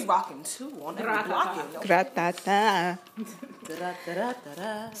ass. be Millie rocking too on every blocking. Gra-ta-ta.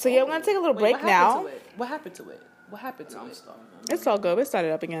 Da-da-da-da-da. So yeah, we're gonna take a little break what now. happened to it? What happened to it? What happened to it? It's all good. We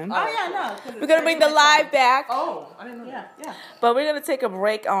started up again. Oh yeah, no. 'cause We're gonna bring the live back, Oh, I didn't know Yeah, that. yeah. but we're gonna take a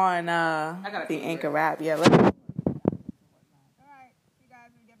break on gotta the pee. Anchor rap. Yeah. Let's-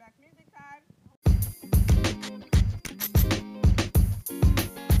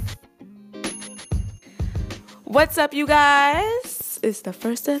 What's up, you guys? It's the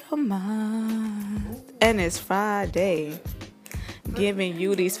first of the month, and it's Friday. Giving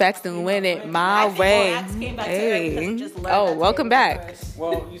you these facts and win it my way. Hey. Oh, welcome back.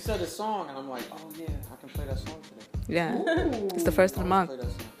 Well, you said a song, and I'm like, oh yeah, I can play that song today. Yeah, it's the first of the month,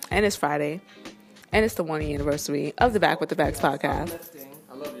 and it's Friday, and it's the 1 year anniversary of the Back with the Facts podcast.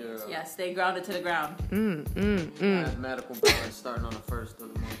 I love your Yeah, stay grounded to the ground. mathematical balance starting on the first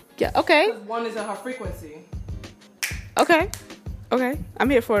of the month. Yeah. Okay. One is in her frequency. Okay. I'm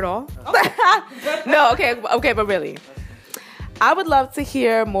here for it all. No. Okay. But really, I would love to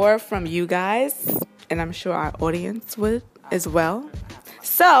hear more from you guys, and I'm sure our audience would as well.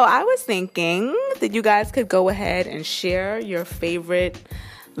 So I was thinking that you guys could go ahead and share your favorite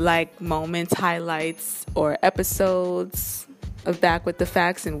moments, highlights, or episodes of Back with the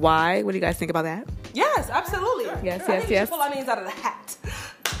Facts and why. What do you guys think about that? Yes, absolutely. Yes. I think you should pull our names out of the hat.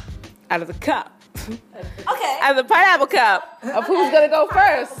 Out of the cup. Okay. Out of the pineapple cup. Of who's gonna go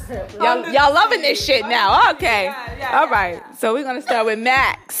first? Y'all loving this shit now. Okay. All right. So we're gonna start with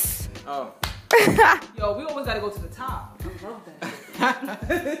Max. Oh. Yo, we always gotta go to the top. I love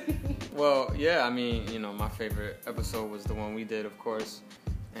that. Well, yeah, I mean, my favorite episode was the one we did, of course.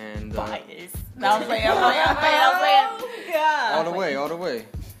 And No, I'm playing. Yeah. all the way.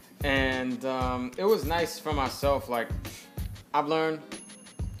 And it was nice for myself. Like, I've learned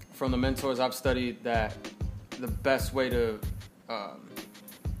from the mentors I've studied that the best way to,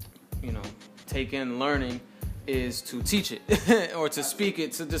 take in learning is to teach it or to speak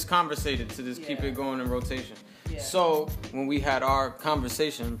it, to just conversate it, to just keep it going in rotation. Yeah. So when we had our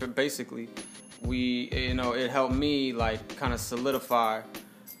conversation, basically, it helped me kind of solidify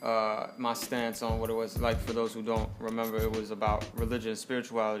my stance on what it was. Like, for those who don't remember, it was about religion and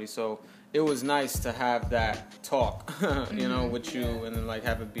spirituality. So it was nice to have that talk, with you, and then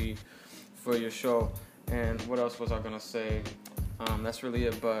have it be for your show. And what else was I gonna say? That's really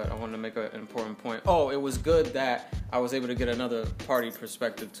it, but I wanted to make an important point. Oh, it was good that I was able to get another party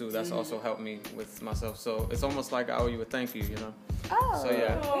perspective too. That's also helped me with myself. So it's almost like I owe you a thank you, Oh. So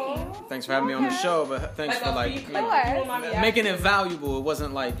yeah, thanks for having me on the show, but thanks for making it valuable. It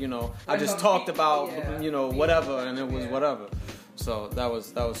wasn't I just talked about whatever, and it was whatever. So that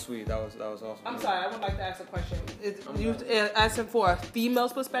was sweet. That was awesome. I'm sorry, I would like to ask a question. You asking for a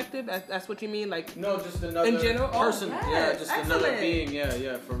female's perspective? That's what you mean? No, just another in general? person. Oh, yes. Yeah, just another Excellent. being.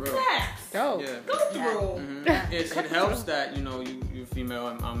 Yeah, for real. Go. Yeah. Go through. Mm-hmm. It helps that you're female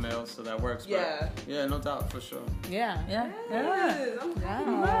and I'm male, so that works. Yeah. But yeah, no doubt, for sure. Yeah. Yes, I'm Yeah.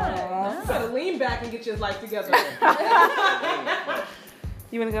 glad. You better lean back and get your life together.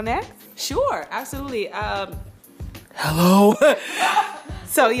 You wanna go next? Sure, absolutely. Hello.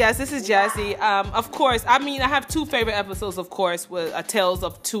 So yes, this is Jazzy. Of course, I have two favorite episodes. Of course, with Tales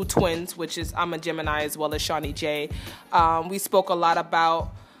of Two Twins, which is I'm a Gemini as well as Shawnee J. We spoke a lot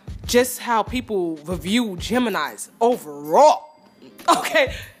about just how people review Geminis overall.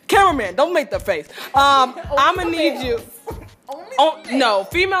 Okay, cameraman, don't make the face. I'm gonna need you. No,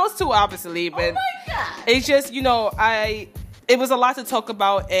 females too, obviously, but it's just it was a lot to talk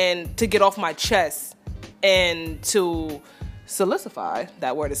about and to get off my chest and to solidify,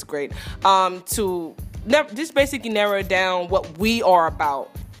 that word is great, to just basically narrow down what we are about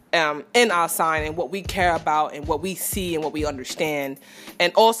in our sign and what we care about and what we see and what we understand.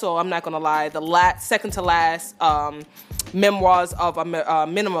 And also, I'm not gonna lie, the second to last memoirs of a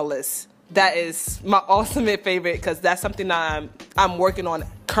minimalist, that is my ultimate favorite, because that's something that I'm working on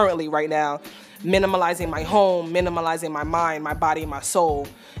currently right now, minimalizing my home, minimalizing my mind, my body, my soul,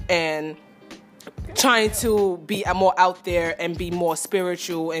 and trying to be more out there and be more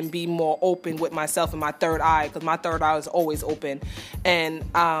spiritual and be more open with myself and my third eye, because my third eye is always open, and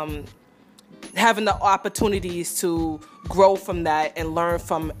having the opportunities to grow from that and learn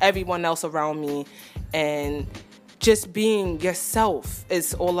from everyone else around me, and just being yourself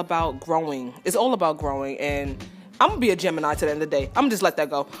is all about growing. It's all about growing, and I'm gonna be a Gemini to the end of the day. I'm gonna just let that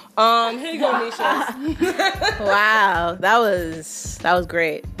go. Here you go, Nisha. Wow, that was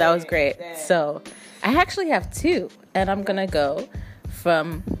great. That was great. So I actually have two, and I'm gonna go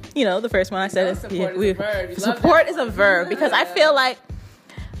from the first one I said is support is a verb, because I feel like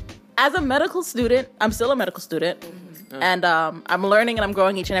as a medical student, I'm still a medical student. And I'm learning and I'm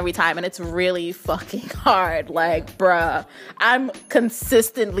growing each and every time, and it's really fucking hard. Bruh, I'm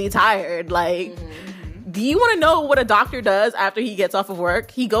consistently tired. Do you want to know what a doctor does after he gets off of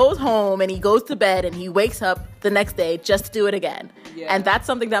work? He goes home and he goes to bed and he wakes up the next day just to do it again. Yeah. And that's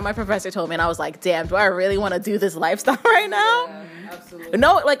something that my professor told me, and I was like, damn, do I really want to do this lifestyle right now? Yeah, absolutely.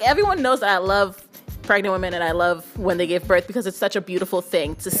 No, everyone knows that I love pregnant women and I love when they give birth, because it's such a beautiful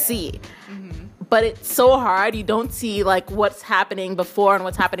thing to see. but it's so hard. You don't see like what's happening before and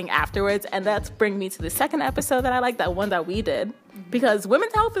what's happening afterwards. And that's bring me to the second episode that I like, that one that we did, because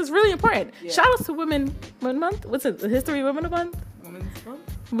women's health is really important. Shout out to Women Month. What's it? The History of Women Month?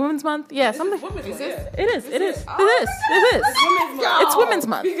 Women's Month? Yeah, something. Women's Month, yeah. It is. It is. Women's Month. It's Women's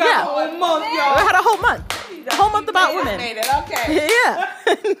Month. We got Yeah. a whole month, I y'all. had a whole month. A whole month about women. Made it. Okay. Yeah.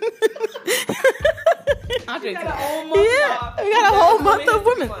 I'll drink We got a it. whole month, Yeah, y'all. we got a whole month of Women's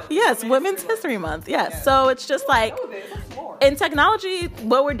women. Month. Yes, Women's History Month. Yes, so it's just like That's more. in technology,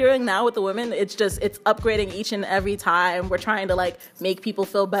 what we're doing now with the women, it's upgrading each and every time. We're trying to like make people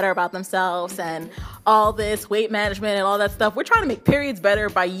feel better about themselves and all this weight management and all that stuff. We're trying to make periods better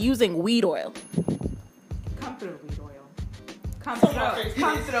by using weed oil. Come through, weed oil. Come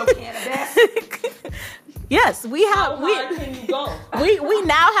through, cannabis. Yes, we How have hard can you go? we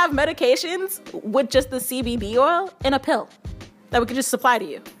now have medications with just the CBD oil in a pill that we can just supply to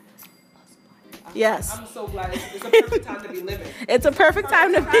you. Yes. I'm so glad it's a perfect time to be living. It's a perfect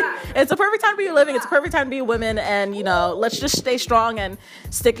time to be. It's a perfect time to be living. It's a perfect time to be women, and let's just stay strong and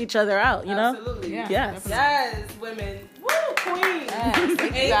stick each other out. Absolutely. Yeah. Yes. Yes, women. Woo, queen. Thank you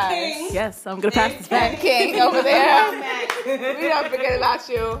And guys. king. Yes. I'm gonna pass this back. King over there. We don't forget about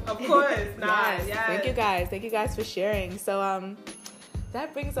you. Of course. Nah, Yes. yes. Thank you guys. Thank you guys for sharing. So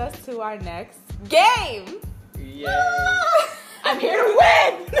that brings us to our next game. Yeah. I'm here to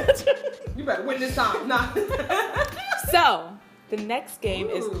win. You better win this time. Nah. So the next game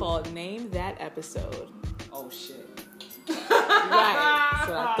is called Name That Episode. Oh, shit. Right.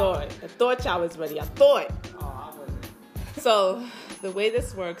 So I thought y'all was ready. I thought. Oh, I wasn't. So the way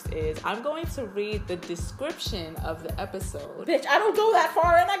this works is I'm going to read the description of the episode. Bitch, I don't go that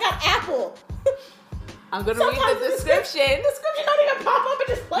far, and I got Apple. I'm going to read Sometimes the description Description don't even pop up and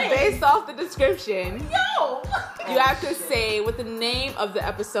just play. based off the description. Yo. You have to say what the name of the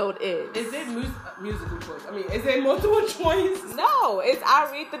episode is. Is it musical choice? I mean, is it multiple choice? No, it's I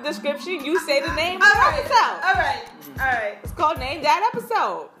read the description, you say the name of All the right. episode. All right. All right. It's called Name That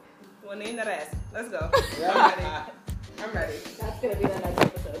Episode. Well, name that ass. Let's go. I'm ready. I'm ready. That's gonna be the next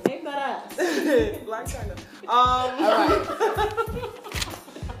episode. Name that ass. Black China. All right.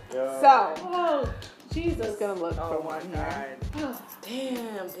 Yo. So, Oh, Jesus. just gonna look for one here. Damn.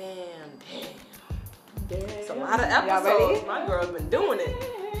 Damn. It's a lot of Y'all episodes. ready? My girl's been doing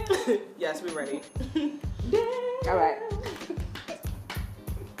it. Yes, we're ready. All right.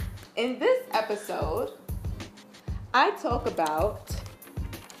 In this episode, I talk about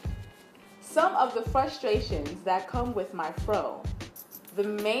some of the frustrations that come with my fro. The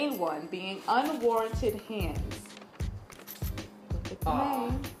main one being unwarranted hands. Look at the Aw.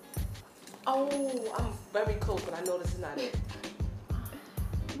 name. Oh, I'm very close, but I know this is not it.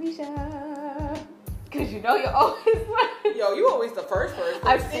 Misha. Because you know you're always right. Yo, you always the first person.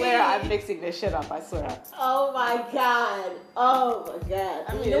 I swear I'm mixing this shit up. I swear. Oh my god. Oh my god.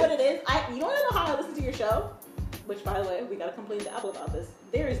 I mean, you know what it is? You want to know how I listen to your show? Which, by the way, we gotta complain to Apple about this.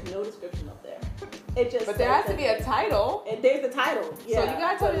 There is no description up there. It just. But there has to be a title. And there's the title. Yeah. So you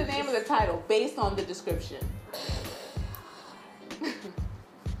gotta tell me the but name of it's the title based on the description.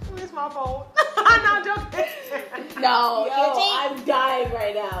 Where's my phone? I'm not joking. No, Yo, I'm dying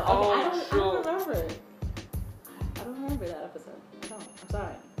right now. Oh, I don't shoot. remember. I don't remember that episode. No, I'm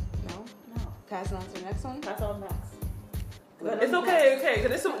sorry. No. No. Passing on to the next one. That's on next. It's okay.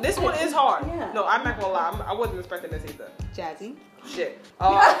 Cause this one is hard. Yeah. No, I'm not gonna lie. I wasn't expecting this either. Jazzy. Shit.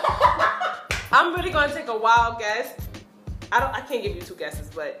 I'm really gonna take a wild guess. I can't give you two guesses,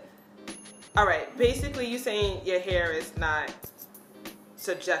 but all right. Basically, you saying your hair is not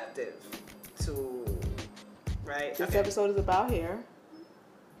subjective to, right? This Okay. episode is about hair.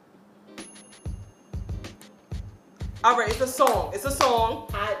 All right. It's a song. It's a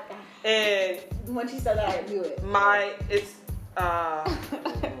song, and When she said that, I knew it. it's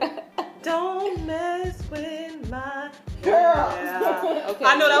don't mess with my Girl. hair. Okay.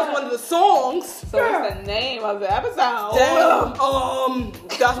 I know that was one of the songs. So it's the name of the episode. Damn.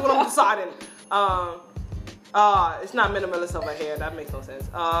 That's what I'm deciding. It's not minimalist over here. That makes no sense.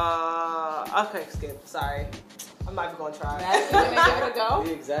 Okay, skip. Sorry. I'm not even gonna try. That's gonna give it a go.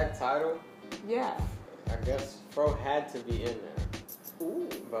 The exact title, Yeah. I guess Fro had to be in there. Ooh.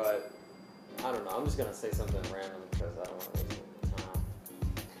 But I don't know. I'm just gonna say something random because I don't want to waste any time.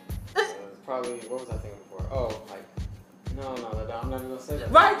 It's probably, what was I thinking before? Oh, like no, I'm not even gonna say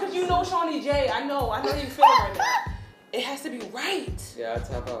that. Right, because you know Shawnee J. I know you feel it right now. It has to be right. Yeah, I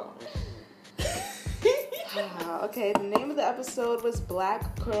tap out. Okay, the name of the episode was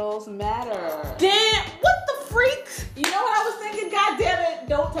Black Curls Matter. Damn, what the freak? You know what I was thinking? God damn it!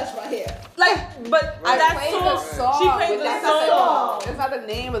 Don't touch my hair. Like, But I that played song, the song. she played but the that's song. not the- It's not the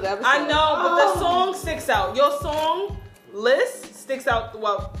name of the episode. I know, but the song sticks out. Your song list sticks out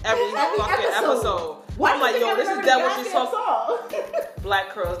throughout every fucking episode. Why I'm like, yo, this is that what she's talking. song? Black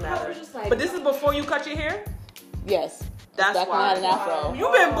curls matter. was just like, But this is before you cut your hair. Yes. That's Back when I why. had an afro.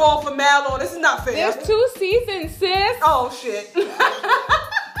 You've been bald for mad long. This is not fair. There's 2 seasons, sis. Oh shit.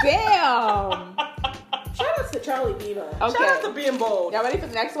 Damn. Shout out to Charlie Diva. Okay. Shout out to being bold. Y'all ready for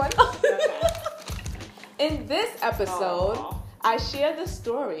the next one? In this episode, Aw. I share the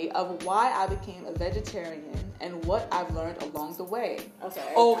story of why I became a vegetarian and what I've learned along the way.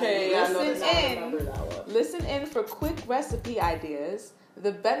 Okay. Okay, I know Listen this. I in. remember that one. Listen in for quick recipe ideas,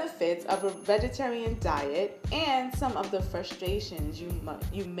 the benefits of a vegetarian diet, and some of the frustrations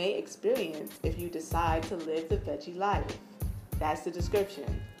you may experience if you decide to live the veggie life. That's the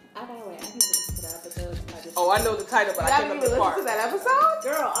description. By the way, I need to listen to that episode. Oh, I know the title, but I can't Have you remember the listened to part. that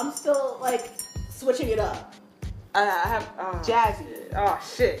episode? Girl, I'm still like switching it up. I have Jazzy. Oh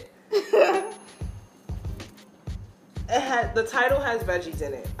shit. The title has veggies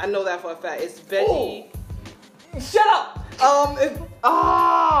in it. I know that for a fact. It's veggie. Shut up.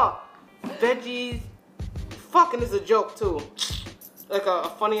 Veggies. Fucking is a joke too. Like a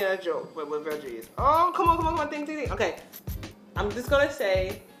funny ass joke, but with veggies. Oh, come on, think. Okay, I'm just gonna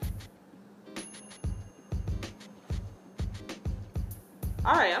say.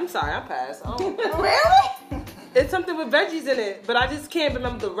 All right, I'm sorry, I passed. Oh. Really? It's something with veggies in it, but I just can't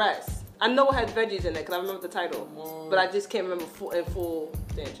remember the rest. I know it has veggies in it because I remember the title, but I just can't remember full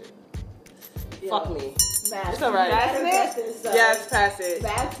tangent. Fuck me. Max, It's all right. you better That's get this. Yes, pass it.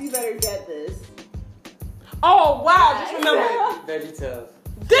 Max, you better get this. Oh wow, just remembered. VeggieTales.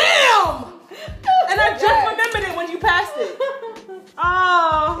 Damn! And I just remembered it when you passed it.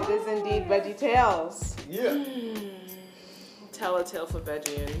 Oh. It is indeed Veggie Tales. Yeah. Tell a tale for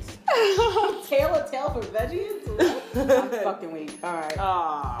veggians. Tail for veggies? I'm fucking weak. All right.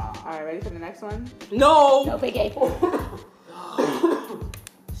 Ah. All right, ready for the next one? No. Big A.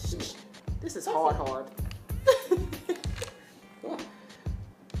 This is hard.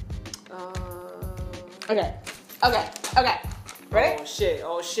 Okay. Ready?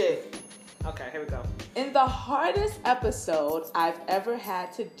 Oh shit. Okay, here we go. In the hardest episode I've ever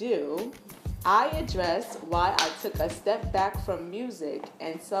had to do, I addressed why I took a step back from music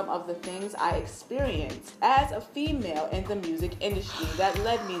and some of the things I experienced as a female in the music industry that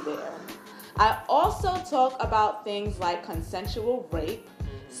led me there. I also talk about things like consensual rape,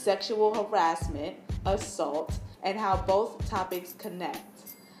 sexual harassment, assault, and how both topics connect.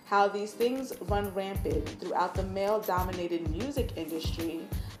 How these things run rampant throughout the male-dominated music industry,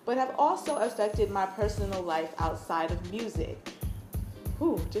 but have also affected my personal life outside of music.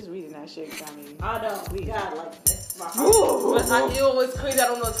 Whew, just reading that shit got me. I know. We got like it's my heart. But it's crazy. I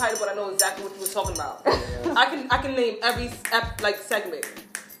don't know the title, but I know exactly what you were talking about. I can name every segment.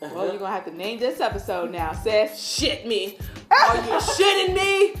 Well, you're gonna have to name this episode now, sis. Shit me. Are you shitting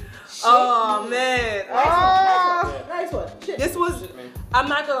me? Oh man. Nice one. Shit. This was. I'm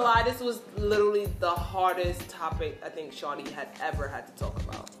not gonna lie. This was literally the hardest topic I think Shawty had ever had to talk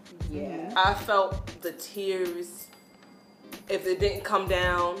about. Yeah. I felt the tears. If it didn't come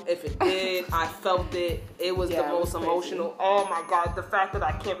down, if it did, I felt it. It was the Yeah, it most was emotional. Oh my god, the fact that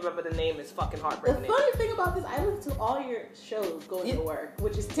I can't remember the name is fucking The heartbreaking. funny thing about this, I listen to all your shows going to work,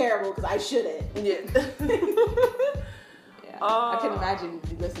 which is terrible because I shouldn't. Yeah. Yeah, I can imagine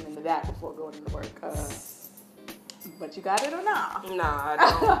you listening to that before going into work. But you got it or not? Nah,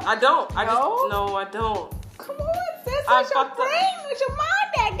 I don't. No? I don't. Come on, sis. I Where's your fucked up. brain? Where's your mind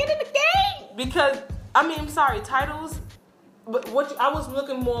at? Get in the game. Because I mean, I'm sorry, titles. But I was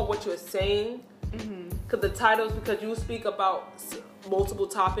looking more at what you're saying. Because the titles, because you speak about multiple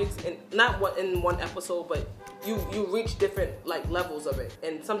topics and not in one episode, but you reach different like levels of it,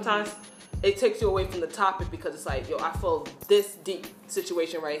 and sometimes it takes you away from the topic because it's like, yo, I feel this deep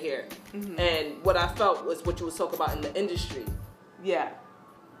situation right here, and what I felt was what you was talking about in the industry. Yeah.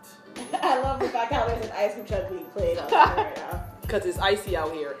 I love the fact how there's an ice cream truck being played out there right now. Because it's icy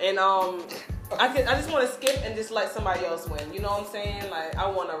out here, and I just want to skip and just let somebody else win. You know what I'm saying? Like I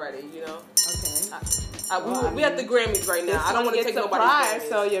won already. You know. Okay. We at the Grammys right now. I don't want to take nobody's prize, Grammys.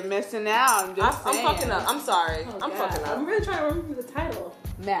 so you're missing out. I'm just I'm saying. fucking up. I'm sorry. Oh, I'm God. fucking I'm up. really trying to remember the title.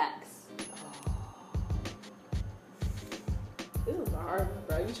 Max. This is a hard one,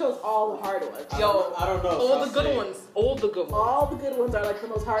 bro. You chose all the hard ones. Yo, I don't know. all so the good I'll say- ones. All the good ones. All the good ones are like the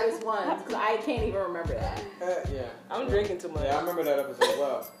most hardest ones because I can't even remember that. Yeah. I'm drinking too much. Yeah, I remember that episode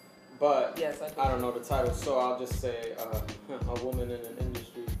well. But Yes, I do. I don't know the title, so I'll just say a woman in an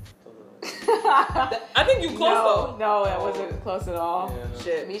industry. I think you close No, that wasn't close at all. Yeah, no. though.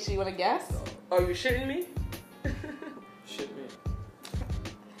 Shit. Misha, you want to guess? Are you shitting me? Shit me.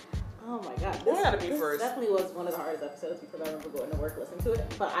 Oh my god. You gotta be this first. definitely was one of the hardest episodes because I remember going to work listening to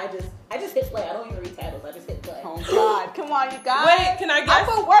it. But I just hit play. I don't even read titles. I just hit play. Oh God! Come on, you guys. Wait, can I guess? I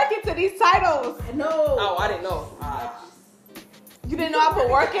put work into these titles. No. Oh, I didn't know. You didn't know I put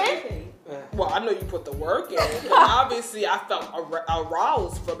work in? Well, I know you put the work in. Obviously, I felt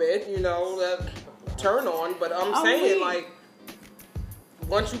aroused from it, that turn on. But I'm saying, weak. like,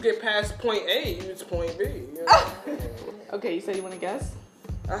 once you get past point A, it's point B. You know? Okay, you said you want to guess?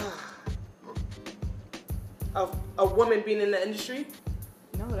 A woman being in the industry?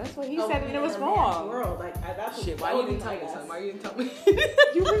 No, that's what he Oh, said, and it was in a man's wrong. World. Like, that's Shit, why you didn't tell me, son? Why you didn't tell me?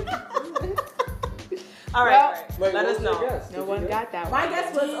 You were... All right. Wait, Let what us was your know. guess? No Did one you guess? got that My one.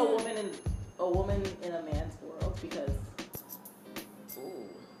 guess was a woman in a man's world because Ooh.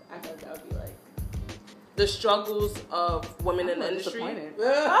 I thought that would be like. The struggles of women in the I'm industry. disappointed.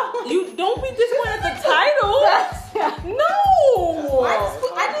 You don't be disappointed at the title. No.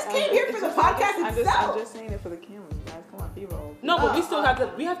 I just came here for the podcast I'm itself. just saying it for the camera, you guys. Come on, B-roll. No, but we still have to.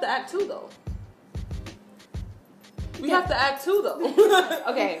 We have to act too, though. We have to act too, though.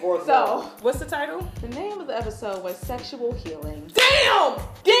 Okay, Fourth so wall. What's the title? the name of the episode was Sexual Healing. Damn!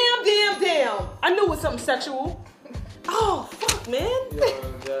 I knew it was something sexual. Oh, fuck, man.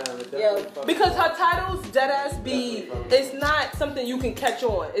 Because her titles, deadass be, it's not something you can catch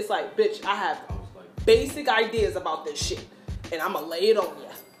on. It's like, bitch, I have basic ideas about this shit, and I'm gonna lay it on you.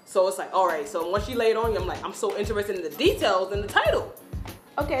 So it's like, all right. So once you lay it on you, I'm like, I'm so interested in the details in the title.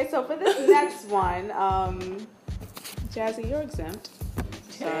 Okay, so for this next one, Jazzy, you're exempt.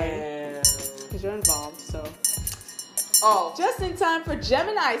 Sorry, because you're involved, so. Oh, Just in time for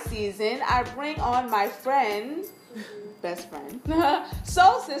Gemini season, I bring on my friend, best friend,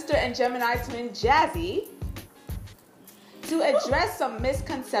 soul sister and Gemini twin Jazzy to address some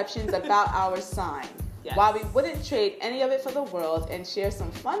misconceptions about our sign. Yes. While we wouldn't trade any of it for the world and share some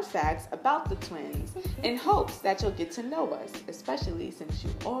fun facts about the twins in hopes that you'll get to know us, especially since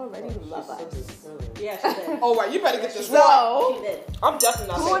you already love us. Yeah, she did. all right. You better get this right. So, She did. I'm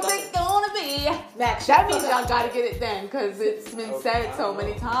definitely not who saying is nothing. it gonna be? Max, That means y'all gotta get it then, because it's been said so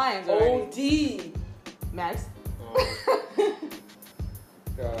many times already. OD. Max?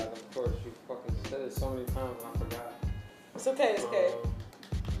 God, of course, you fucking said it so many times and I forgot. It's okay. It's okay.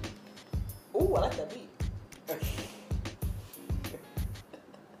 Ooh, I like that beat.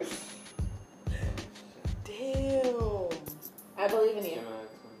 Damn. I believe in you.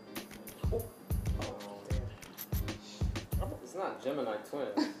 It's not Gemini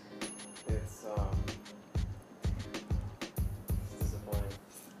twins. It's disappointing.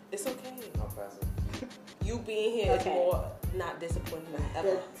 It's okay. I'll pass it. You being here is Okay. more not disappointing than The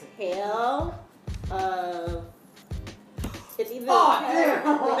ever. tail of. It's either.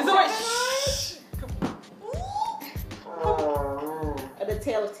 It's alright. The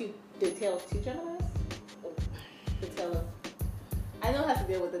tail of two. The tail of two Geminis. The tail of. I know it has to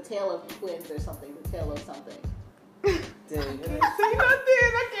deal with the tail of twins or something. The tail of something. Damn, Say nothing. I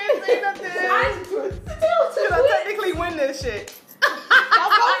can't say nothing. The tail of two I twins. technically win this shit. Y'all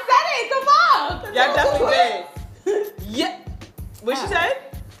both said it, come on! Y'all definitely did. Yeah. What she said?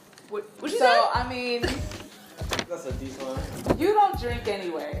 What she So, said? I mean, That's a decent one. you don't drink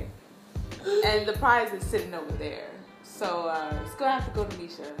anyway. And the prize is sitting over there. So, it's gonna have to go to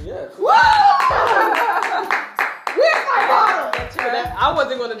Misha. Yeah. Where's my bottle? That's I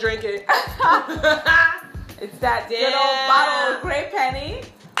wasn't gonna drink it. It's that good Damn. old bottle of Grey Penny.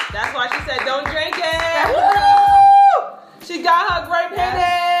 That's why she said don't drink it. She got her great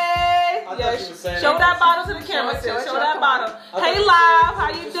penny. thought Yeah, you were saying show that. that bottle to the camera, Show sis. it, Show show it, that come bottle. I thought Hey, you were live, saying how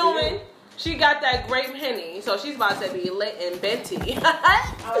it you was doing? you. She got that grape henny, so she's about to be lit and Benty.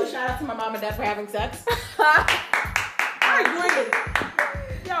 Oh, shout out to my mom and dad for having sex. I agree.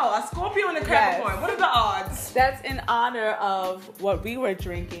 Yo, a Scorpio and a Capricorn. Yes. What are the odds? That's in honor of what we were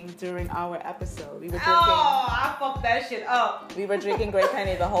drinking during our episode. We were drinking. Oh, I fucked that shit up. We were drinking Grey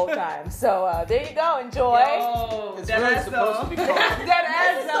Penny the whole time. So there you go. Enjoy. Yo, It's that really ass supposed though. to be called. That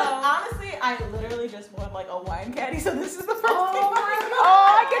ass though. Honestly, I literally just won like a wine caddy, so this is the first Oh thing. my God.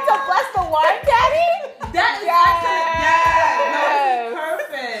 Oh, I get to bless the wine caddy? That is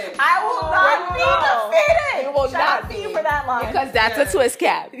perfect. I will not be defeated. You will Shout not out to be. you for that line. Because that's a twist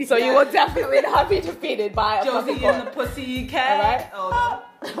cap. So you will definitely not be defeated by a fucking Josie and the book. pussy cat. All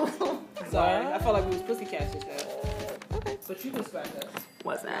Oh, Sorry. I felt like we was pussy cats just now. But you respect us.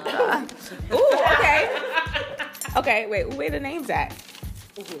 What's that? Ooh, okay. Okay, wait, where the names at?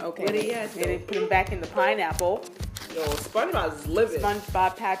 Okay. Where they at, They put them back in the pineapple. Yo, SpongeBob is living.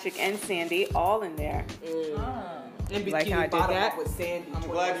 SpongeBob, Patrick, and Sandy all in there. In Like how I did bottom that? up with Sandy. I'm 21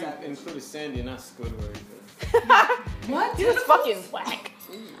 glad you Savage. included Sandy and not Squidward. What? You was fucking whack.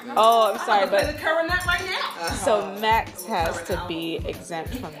 Oh, I'm sorry, Play the but current net right now. so Max has to be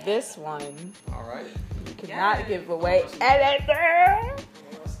exempt from this one. All right. You cannot give away anything.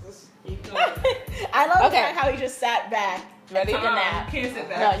 What's this? I love Okay. how he just sat back. Ready? Took a nap. Can't sit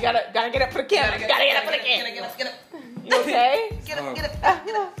back. No, you gotta get up for the camera. Gotta get up for the camera. Get up. You okay? Get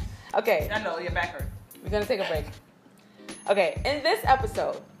up. Okay, I know, your back hurt. we're gonna take a break. Okay, in this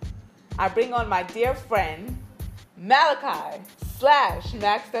episode, I bring on my dear friend Malachi /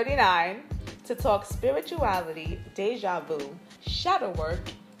 Max39 to talk spirituality, deja vu, shadow work,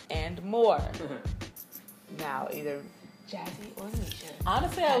 and more. Now, either Jazzy or Nisha.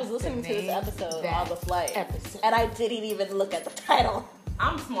 Honestly, I was listening to this Name episode that on the flight, episode. and I didn't even look at the title.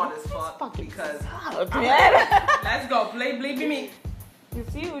 I'm smart as fuck because Oh, man. let's go. Play be me.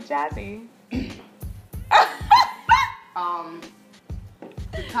 It's you, Jazzy.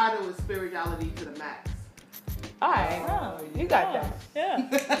 The title is Spirituality to the Max. All right. Oh, You got that. Yeah. You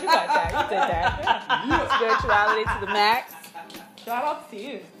got that. You did that. Spirituality to the max. Shout out to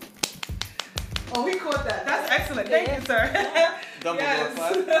you. Oh, he caught that. That's excellent. Thank you, sir. Dumbledore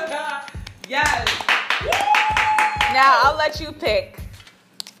clap. Yes. Now I'll let you pick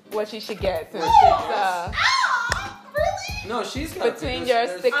what you should get. Since it's, No, she's got between your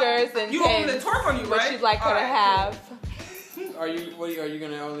stickers and You want me to pins, twerk on you, what right? you'd like her to Alright, have. Are you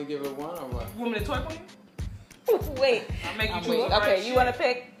gonna only give her one or what? cool. Want me to twerk on you? Wait. I'll make you I'm choose. waiting. the right Okay, you shit. want to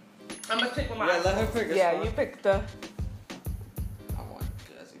pick? I'm gonna pick with my Yeah, eyes let her closed. pick. It's Yeah, fine. you pick the. I want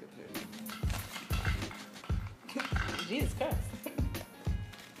Jazzy to pick. Jesus Christ.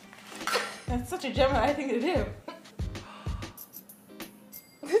 That's such a Gemini thing to do.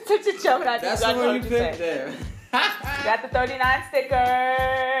 It's such a Gemini thing. That's to the do. one you What picked say. there. You got the 39 stickers.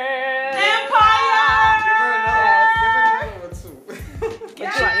 Empire! Give her another one too. What you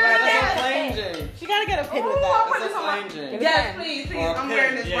want? You want That's to a plain Jane. She gotta get a pin with Ooh, that. Put That's this a on my- plain Jane. Yes, Please, Or a I'm pin.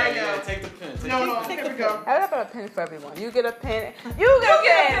 wearing this Yeah, right yeah, now. take the pin. Take No, the no, pin. here we go. I got a pin for everyone. You get a pin. You get a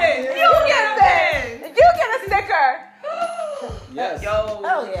get a pin. pin. You get a pin. You get a sticker. Yes. Yo.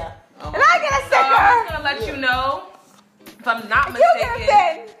 Oh yeah. And I get a So I'm just sticker. gonna let you know, if I'm not You get a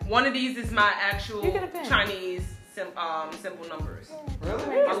mistaken, pin. one of these is my actual You get a pin. Chinese simple numbers. Really?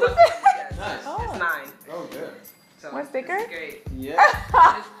 My lucky numbers, yes. Nice. It's 9. Oh, good. So One sticker? this is great. Yeah.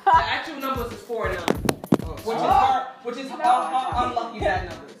 The actual numbers is 4 and 9, which is unlucky bad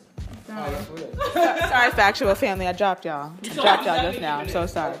numbers. Oh, that's weird. Sorry, factual family. I dropped y'all. I dropped y'all just now. I'm so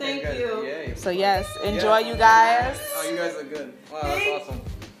sorry. Thank Good. you. Yay. So yes, enjoy you guys. Oh, you guys are good. Wow, that's awesome.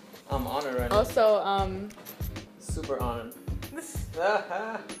 I'm honored right now. Also, Super honored.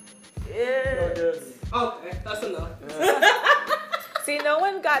 Okay, that's enough. see, no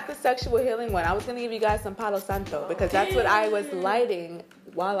one got the sexual healing one. I was gonna give you guys some Palo Santo because that's what I was lighting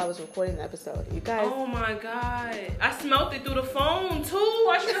while I was recording the episode. You guys, Oh my god. I smelled it through the phone too.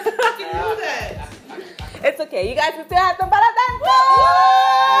 I should have fucking knew that. it's okay. You guys can still have some Palo Santo.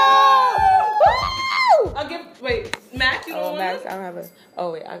 Woo! I'll give, wait, Max, you don't Oh, want Max, it? I don't have a.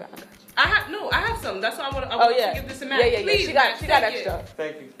 Oh wait, I got you. I have some. That's why I want Oh to yeah. give this to Max. Yeah. Please, She Max, got take it. extra.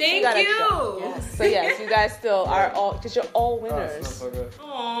 Thank you. Thank got you. extra. So yes, you guys still are all because you're all Oh, it smells winners so good.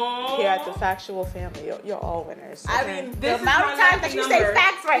 Aww. here at the Factual Family. You're all winners. I okay? mean, This the is amount my of times lucky that you number. say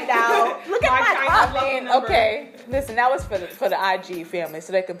facts right now. Look at My my Chinese comment. lucky number. Okay, listen, that was for the IG family,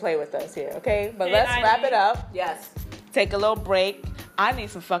 so they can play with us here. Okay, but Hey, let's IG. wrap it up. Yes. Take a little break. I need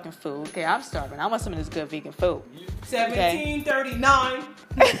some fucking food. Okay, I'm starving. I want some of this good vegan food. 1739.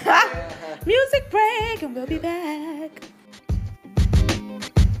 Music break, and we'll be back.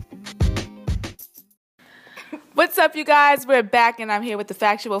 What's up, you guys? We're back, and I'm here with the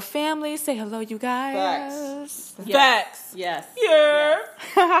Factual Family. Say hello, you guys. Facts. Yes. Yeah.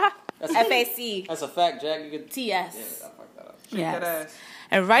 That's FAC. That's a fact, Jack. You could. TS. Yeah, I fucked that up. That Yes. ass.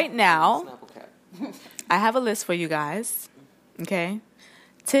 And right now, Snapple cat. I have a list for you guys. Okay?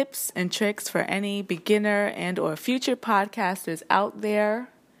 Tips and tricks for any beginner and or future podcasters out there.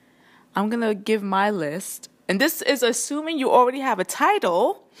 I'm going to give my list. And this is assuming you already have a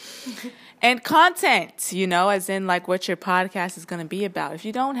title and content, you know, as in like what your podcast is going to be about. If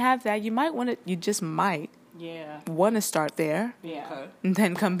you don't have that, you just might Yeah. want to start there Yeah. Okay. and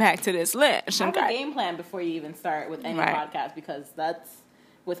then come back to this list. Have a Okay? game plan before you even start with any Right. podcast because that's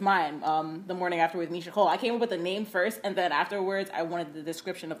with mine. The morning after with Misha Cole, I came up with the name first, and then afterwards, I wanted the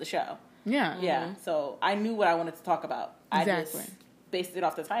description of the show. Yeah. Yeah, so I knew what I wanted to talk about. I Exactly. just based it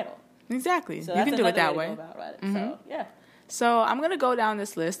off the title. Exactly. So You that's can do it another that way way. to go about it. Mhm. So yeah, So I'm going to go down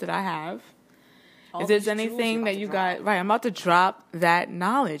this list that I have. If there's anything that you guys, right, I'm about to drop that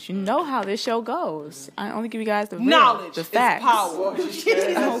knowledge. You know how this show goes. I only give you guys the real, Knowledge the is facts. power.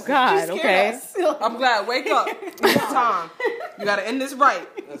 Oh God, okay. I'm glad. Wake up. It's time. You gotta end this right.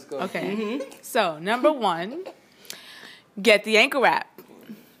 Let's go. Okay. So, number 1, get the Anchor app.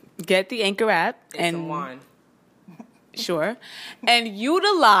 Get the Anchor app And some wine. Sure. And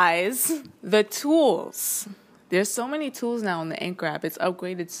utilize the tools. There's so many tools now on the Anchor app. It's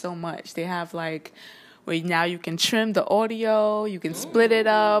upgraded so much. They have like where now you can trim the audio, you can split it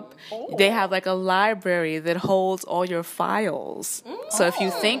up. They have like a library that holds all your files. So if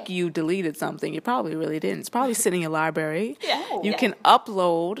you think you deleted something, you probably really didn't. It's probably sitting in your library. You can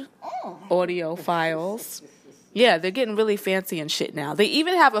upload audio files. Yeah, they're getting really fancy and shit now. They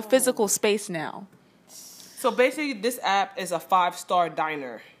even have a physical space now. So basically, this app is a 5-star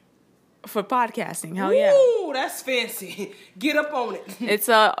diner. For podcasting, hell yeah. Ooh, that's fancy. Get up on it. It's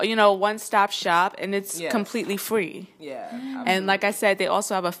a, one-stop shop, and it's completely free. Yeah. And like I said, they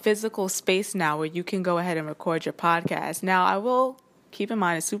also have a physical space now where you can go ahead and record your podcast. Now, I will keep in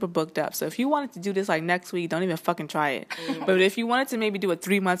mind it's super booked up. So if you wanted to do this like next week, don't even fucking try it. But if you wanted to maybe do it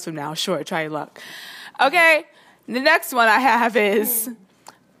 3 months from now, sure, try your luck. Okay, the next one I have is,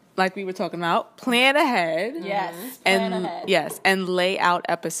 like we were talking about, plan ahead. Yes. And Plan ahead. yes, and lay out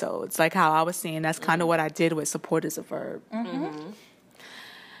episodes. Like how I was saying, that's kind of what I did with Support is a Verb.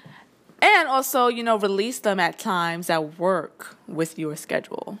 And also, release them at times that work with your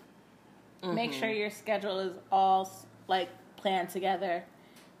schedule. Make sure your schedule is all like planned together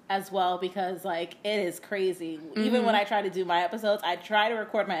as well, because like it is crazy. Even when I try to do my episodes, I try to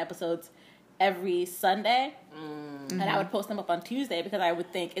record my episodes every Sunday, and I would post them up on Tuesday because I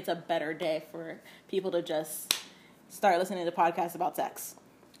would think it's a better day for people to just start listening to podcasts about sex.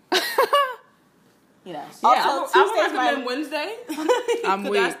 I Also, would Tuesday's recommend my Wednesday. I'm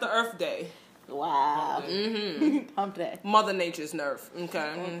 'Cause weak. that's the Earth Day. wow hump day. Mother Nature's nerve.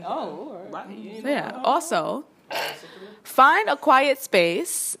 Okay. Oh, Right. Yeah. Also, find a quiet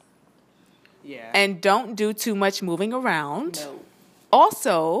space Yeah. and don't do too much moving around. no.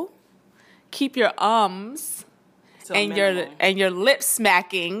 Also, keep your ums To a and minimum. your lip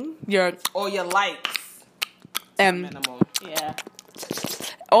smacking, or your likes. Minimum. Yeah.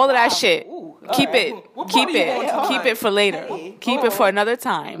 all of that shit. Ooh, keep all right. it. What Keep part are you it. going to Keep tonight? it for later. Hey. Keep it for another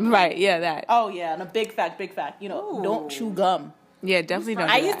time. Right. Yeah. That. Oh yeah, and a big fact. Don't chew gum. Yeah. Definitely don't.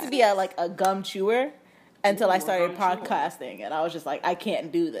 I do used that. to be a gum chewer until I started podcasting, and I was just like, I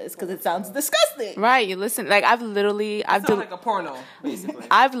can't do this because it sounds disgusting. Right. You listen. Like I've Sounds like a porno, basically.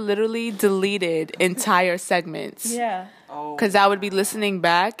 I've literally deleted entire segments. Yeah. Oh. Because I would be listening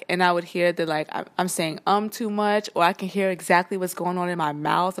back and I would hear that, like, I'm saying too much, or I can hear exactly what's going on in my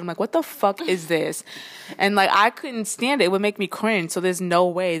mouth. And I'm like, what the fuck is this? And, like, I couldn't stand it. It would make me cringe. So there's no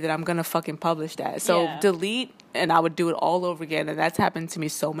way that I'm going to fucking publish that. So Yeah. delete, and I would do it all over again. And that's happened to me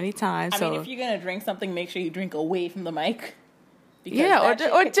so many times. I so mean, if you're gonna drink something, make sure you drink away from the mic. Because yeah, that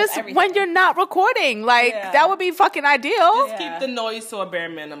shit or picks up just everything. when you're not recording. Like, Yeah. that would be fucking ideal. Yeah. Keep the noise to a bare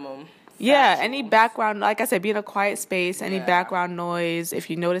minimum. Yeah, any background, like I said, be in a quiet space, any Yeah. background noise. If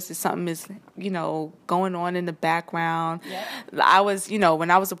you notice that something is, going on in the background. Yeah. I was, when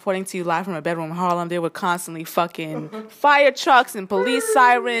I was reporting to you live from a bedroom in Harlem, they were constantly fucking fire trucks and police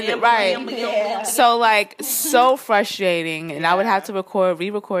sirens. Right. Yeah. So, like, so frustrating. And I would have to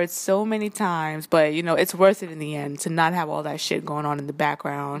re-record so many times. But, it's worth it in the end to not have all that shit going on in the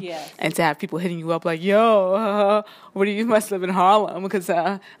background. Yeah. And to have people hitting you up like, yo, you must live in Harlem because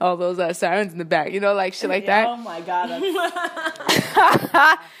all those sirens in the back, like shit like that. Oh my god.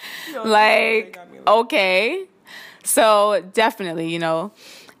 Like, okay. So definitely, And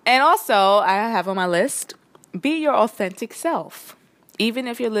also, I have on my list, be your authentic self. Even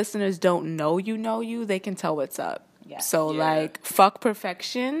if your listeners don't know you, they can tell what's up. Yeah. So, Yeah. like, fuck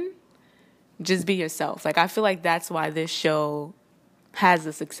perfection. Just be yourself. Like, I feel like that's why this show has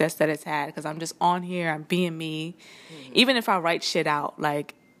the success that it's had. Because I'm just on here, I'm being me. Even if I write shit out,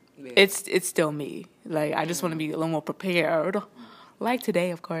 like, it's still me. Like, I just want to be a little more prepared. Like today,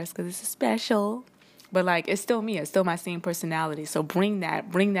 of course, because it's a special. But, like, it's still me. It's still my same personality. So bring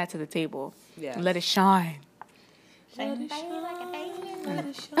that to the table. Yes. Let it shine.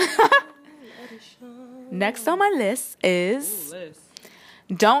 Next on my list is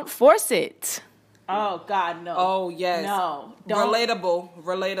don't force it. Oh god, no. Oh, yes. No. Don't.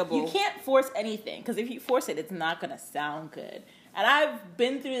 Relatable. You can't force anything, because if you force it, it's not going to sound good. And I've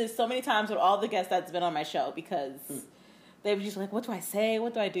been through this so many times with all the guests that's been on my show, because they were just like, what do I say?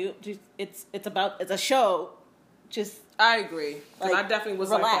 What do I do? Just, it's a show. Just I agree. 'Cause Like, I definitely was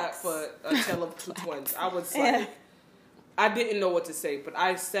relax. like that for A Tale of Two Twins. I was like, I didn't know what to say, but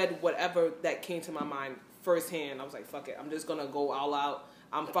I said whatever that came to my mind firsthand. I was like, fuck it. I'm just going to go all out.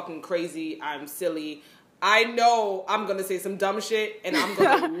 I'm fucking crazy. I'm silly. I know I'm going to say some dumb shit, and I'm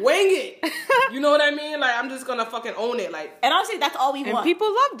going to wing it. You know what I mean? Like, I'm just going to fucking own it. Like, And honestly, that's all we And want. people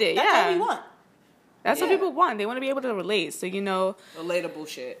loved it. That's yeah. all we want. That's what Yeah. people want. They want to be able to relate. So, relatable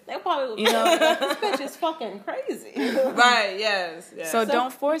shit. They probably, You know- this bitch is fucking crazy. Right, yes. So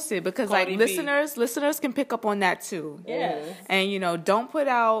don't force it, because like Cardi B. listeners can pick up on that too. Yeah. And don't put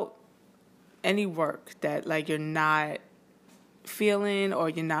out any work that like you're not feeling or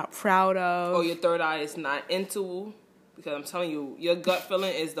you're not proud of. Or your third eye is not into, because I'm telling you, your gut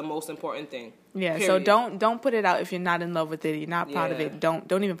feeling is the most important thing. Yeah, so Period. don't put it out if you're not in love with it, you're not proud of Yeah. it.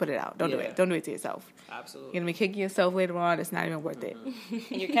 Don't even put it out. Don't do Yeah. it. Don't do it to yourself. Absolutely. You're gonna be kicking yourself later on. It's not even worth it.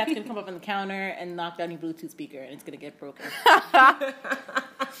 And your cat's gonna come up on the counter and knock down your Bluetooth speaker, and it's gonna get broken.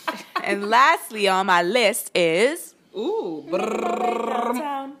 And lastly on my list is Ooh.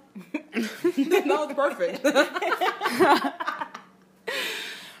 Downtown. That was perfect.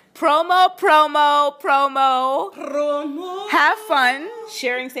 promo. Promo. Have fun.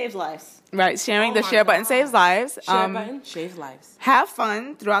 Sharing saves lives. Right, sharing Oh the my share button God. saves lives. Share button, shave lives. Have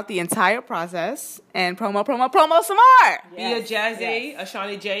fun throughout the entire process and promo some more. Yes, Be a Jazzy, yes. a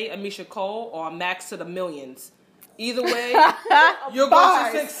Shawnee J, a Misha Cole, or a Max to the millions. Either way, you're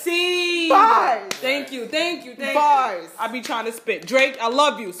going to succeed. Bars. Thank you. Bars. I be trying to spit. Drake, I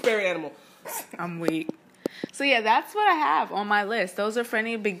love you, spirit animal. I'm weak. So yeah, that's what I have on my list. Those are for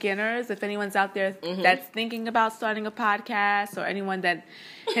any beginners. If anyone's out there that's thinking about starting a podcast, or anyone that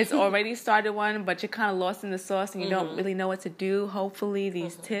has already started one, but you're kind of lost in the sauce and you don't really know what to do, hopefully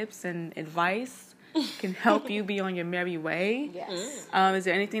these tips and advice can help you be on your merry way. Yes. Is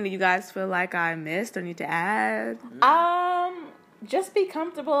there anything that you guys feel like I missed or need to add? Just be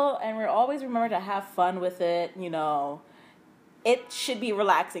comfortable, and always remember to have fun with it. It should be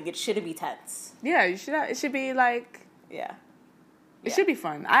relaxing. It shouldn't be tense. Yeah, you should. It should be like Yeah. it should be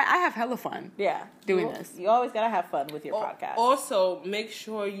fun. I have hella fun. Yeah. Doing You- this. You always gotta have fun with your podcast. Also, make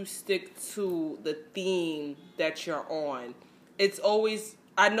sure you stick to the theme that you're on. It's always,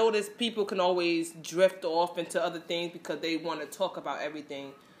 I notice people can always drift off into other things because they want to talk about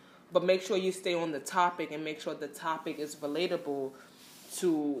everything. But make sure you stay on the topic, and make sure the topic is relatable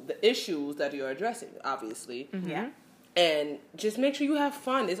to the issues that you're addressing, obviously. Yeah. And just make sure you have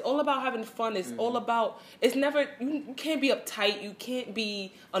fun. It's all about having fun. It's all about, it's never, you can't be uptight. You can't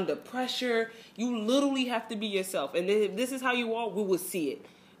be under pressure. You literally have to be yourself. And if this is how you are, we will see it.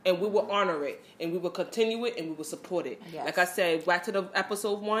 And we will honor it. And we will continue it. And we will support it. Yes. Like I said, back to the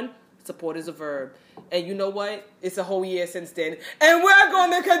episode 1, support is a verb. And you know what? It's a whole year since then. And we're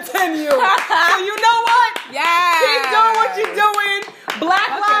going to continue. So you know what? Yeah. Keep doing what you're doing. Black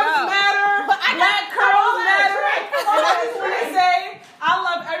Lives up. Matter. Black Girls Matter. And I just want to say, I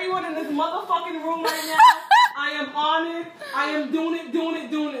love everyone in this motherfucking room right now. I am honored. I am doing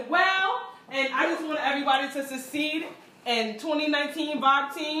it well. And I just want everybody to succeed. And 2019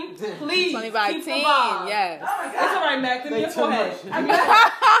 Vibe Team, please 25 keep the team, vibe. yes. It's all right, Mac. Give me a forehead. Come here.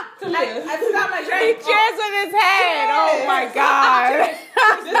 I forgot my He drink. cheers with his head. Oh my God.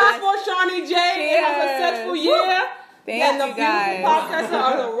 This is for Shawnee J. It was a successful year. Thank And the you beautiful guys.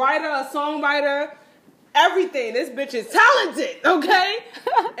 podcaster, a writer, a songwriter, everything. This bitch is talented, okay?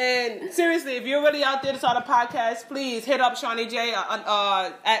 And seriously, if you're really out there to start a podcast, please hit up Shawnee J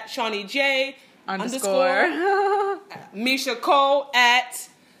at Shawnee J Underscore. Misha Cole at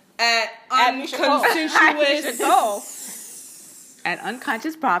Misha Cole. unconsensuous. At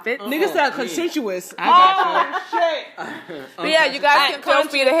Unconscious Profit. Niggas said consensuous. I got Oh shit. But yeah, you guys can feel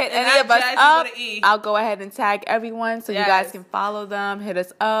free to hit and any of us Jazzy up. with an E. I'll go ahead and tag everyone so you Yes. guys can follow them, hit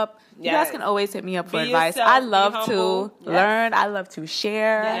us up. You Yes. guys can always hit me up for Be advice. yourself, I be love humble. to learn. I love to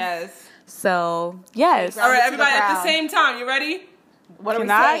share. Yes. So, yes. All right, To the everybody at the crowd. same time. You ready? What are Can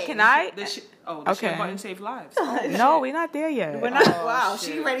we I? saying? Can I? The Okay. share button save lives. No, we're not there yet. We're not. Wow,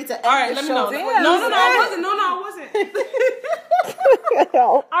 she ready to end All right, the let me show. know. Damn, No, I you wasn't. No, I wasn't.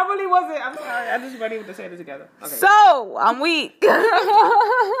 I really wasn't. I'm sorry. I'm just ready to say this together. Okay. So, I'm weak.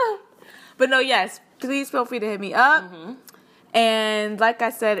 But no, yes, please feel free to hit me up. And like I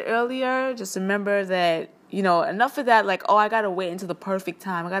said earlier, just remember that, enough of that, like, oh, I got to wait until the perfect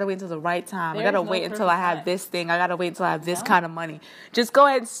time. I got to wait until the right time. I got to There's no wait until I perfect have time. this thing. I got to wait until I have this kind of money. Just go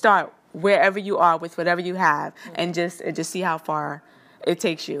ahead and start wherever you are with whatever you have and just see how far it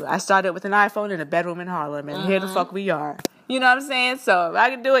takes you. I started with an iPhone in a bedroom in Harlem, and here the fuck we are. You know what I'm saying? So if I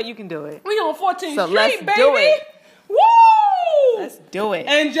can do it, you can do it. We on 14th So Street, let's baby. do it. Woo! Let's do it.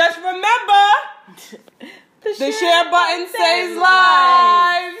 And just remember, the share button saves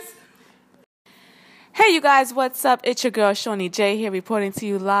lives. Hey, you guys, what's up? It's your girl, Shawnee J, here reporting to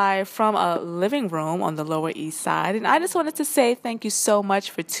you live from a living room on the Lower East Side. And I just wanted to say thank you so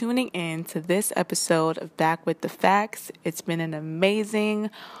much for tuning in to this episode of Back with the Facts. It's been an amazing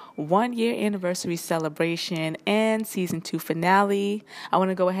 1-year anniversary celebration and season 2 finale. I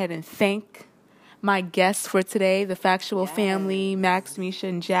want to go ahead and thank my guests for today, the Factual family, Max, Misha,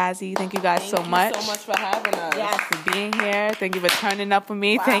 and Jazzy. Thank you guys so much. Thank you so much for having us. Yes, for being here. Thank you for turning up with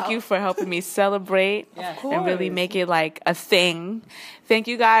me. Wow. Thank you for helping me celebrate and really make it like a thing. Thank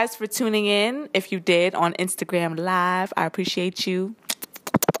you guys for tuning in. If you did on Instagram Live, I appreciate you.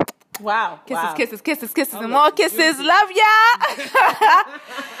 Wow. Kisses, and more kisses. Love ya.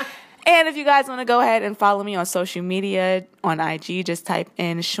 And if you guys want to go ahead and follow me on social media, on IG, just type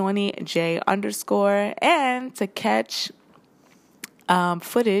in ShawneeJ_. And to catch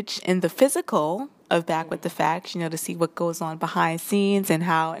footage in the physical of Back with the Facts, to see what goes on behind scenes and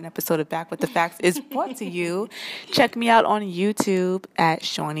how an episode of Back with the Facts is brought to you, check me out on YouTube at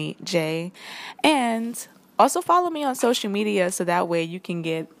ShawneeJ. And also follow me on social media so that way you can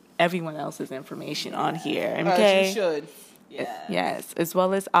get everyone else's information on here. Okay? You should. Yes, as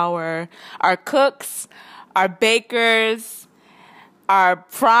well as our cooks, our bakers, our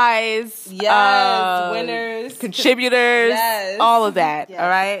prize winners, contributors, all of that. All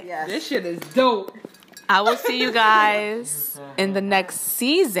right? Yes. This shit is dope. I will see you guys in the next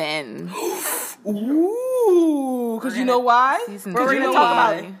season. Ooh, because you know why?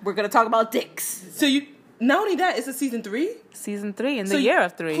 We're gonna talk about dicks. So not only that, it's a season 3? Season 3 in the year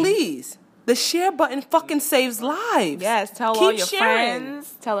of 3. Please. The share button fucking saves lives. Yes, tell Keep all your sharing.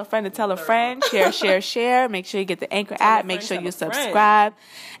 friends. Tell a friend to tell a friend. Share. Make sure you get the Anchor app. Make sure you subscribe.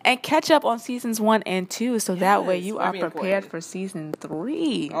 And catch up on seasons 1 and 2 so that way you are prepared for season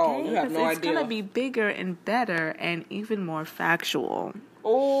 3. Oh, you have no idea. It's going to be bigger and better and even more factual.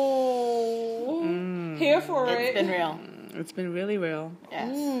 Oh, here for it. It's been real. It's been really real.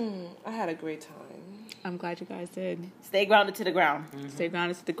 Yes. I had a great time. I'm glad you guys did. Stay grounded to the ground. Stay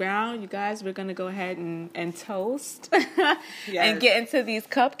grounded to the ground. You guys, we're going to go ahead and toast and get into these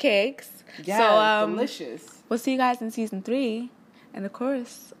cupcakes. Yes, so, delicious. We'll see you guys in season 3. And of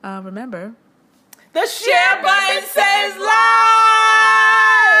course, remember, the share button saves lives!